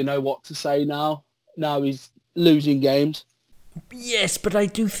don't really know what to say now. Now he's losing games. Yes, but I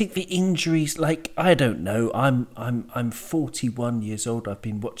do think the injuries, I don't know. I'm 41 years old. I've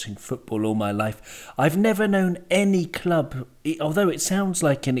been watching football all my life. I've never known any club, although it sounds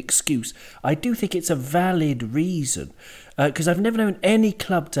like an excuse, I do think it's a valid reason. Because I've never known any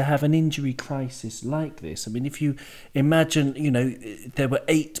club to have an injury crisis like this. I mean, if you imagine, there were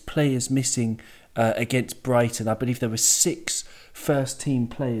 8 players missing against Brighton. I believe there were 6 first-team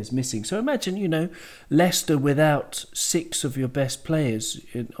players missing. So imagine, Leicester without 6 of your best players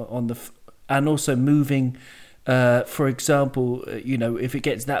and also moving. For example, if it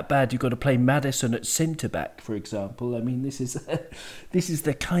gets that bad, you've got to play Maddison at centre back. For example, I mean, this is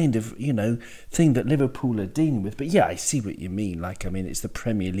the kind of thing that Liverpool are dealing with. But yeah, I see what you mean. It's the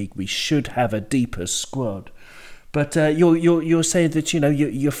Premier League. We should have a deeper squad. But you're saying that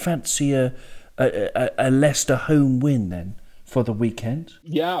you fancy a Leicester home win then for the weekend?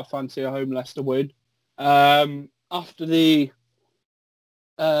 Yeah, I fancy a home Leicester win. After the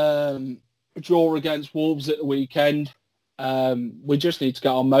draw against Wolves at the weekend, we just need to get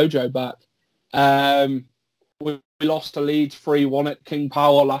our mojo back. We lost to Leeds 3-1 at King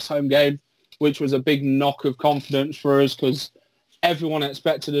Power last home game, which was a big knock of confidence for us because everyone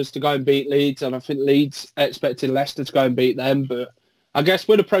expected us to go and beat Leeds, and I think Leeds expected Leicester to go and beat them. But I guess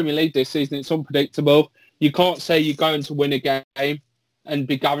with the Premier League this season, it's unpredictable. You can't say you're going to win a game and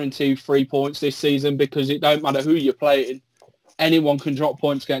be guaranteed 3 points this season because it don't matter who you're playing. Anyone can drop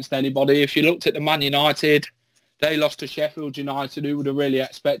points against anybody. If you looked at the Man United, they lost to Sheffield United, who would have really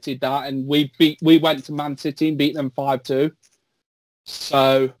expected that, and we went to Man City and beat them 5-2.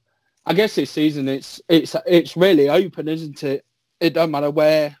 So I guess this season it's really open, isn't it? It don't matter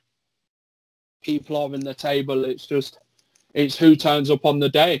where people are in the table. It's who turns up on the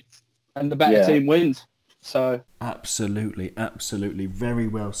day, and the better team wins. So absolutely, very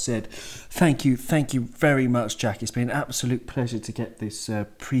well said. Thank you very much, Jack. It's been an absolute pleasure to get this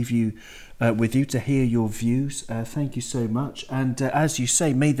preview with you, to hear your views. Thank you so much, and as you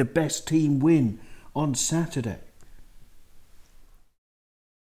say, may the best team win on Saturday.